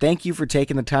pleasure. Thank you for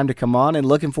taking the time to come on and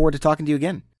looking forward to talking to you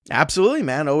again. Absolutely,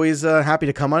 man. Always happy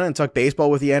to come on and talk baseball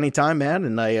with you anytime, man.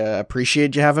 And I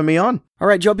appreciate you having me on. All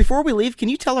right, Joe, before we leave, can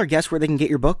you tell our guests where they can get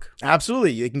your book?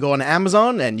 Absolutely. You can go on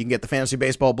Amazon and you can get the Fantasy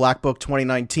Baseball Black Book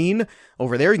 2019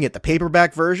 over there. You can get the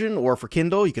paperback version, or for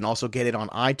Kindle, you can also get it on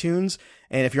iTunes.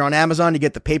 And if you're on Amazon, you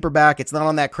get the paperback. It's not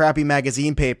on that crappy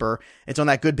magazine paper. It's on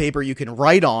that good paper you can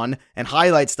write on and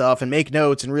highlight stuff and make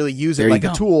notes and really use it like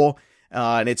a tool.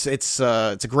 And it's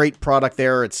a great product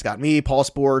there. It's got me, Paul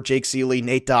Sporer, Jake Seeley,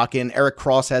 Nate Dockin. Eric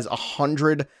Cross has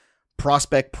 100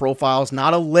 prospect profiles,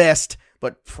 not a list,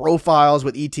 but profiles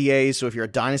with ETAs. So if you're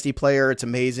a dynasty player, it's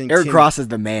amazing. Eric Cross is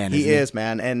the man. He is,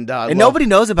 man. And nobody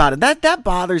knows about it. That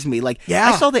bothers me. Like, yeah.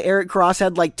 I saw that Eric Cross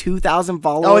had like 2,000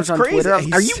 followers on crazy. Twitter.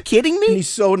 Are you kidding me? He's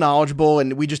so knowledgeable.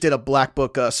 And we just did a Black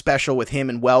Book special with him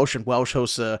and Welsh Welsh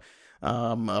hosts a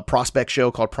prospect show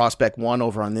called Prospect One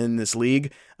over on In This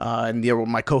League. And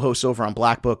my co-hosts over on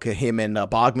Black Book, him and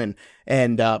Bogman,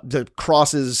 and the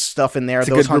Cross's stuff in there. It's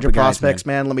those 100 prospects,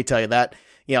 man. Let me tell you that.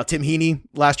 You know, Tim Heaney,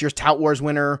 last year's Tout Wars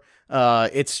winner.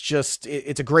 It's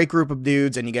a great group of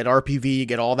dudes, and you get RPV, you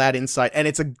get all that insight, and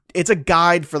it's a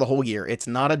guide for the whole year. It's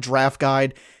not a draft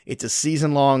guide. It's a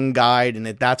season-long guide, and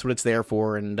that's what it's there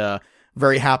for. And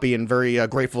very happy and very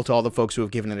grateful to all the folks who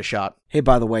have given it a shot. Hey,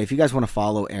 by the way, if you guys want to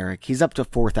follow Eric, he's up to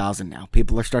 4,000 now.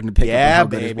 People are starting to pick up on how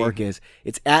good his work is.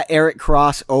 It's at Eric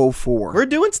Cross 04. We're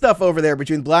doing stuff over there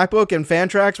between Black Book and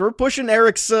Fantrax. We're pushing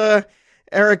Eric's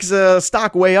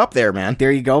stock way up there, man.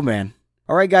 There you go, man.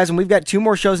 All right, guys, and we've got 2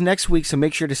 more shows next week, so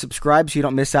make sure to subscribe so you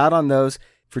don't miss out on those.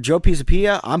 For Joe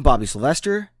Pisapia, I'm Bobby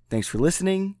Sylvester. Thanks for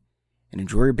listening, and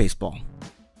enjoy your baseball.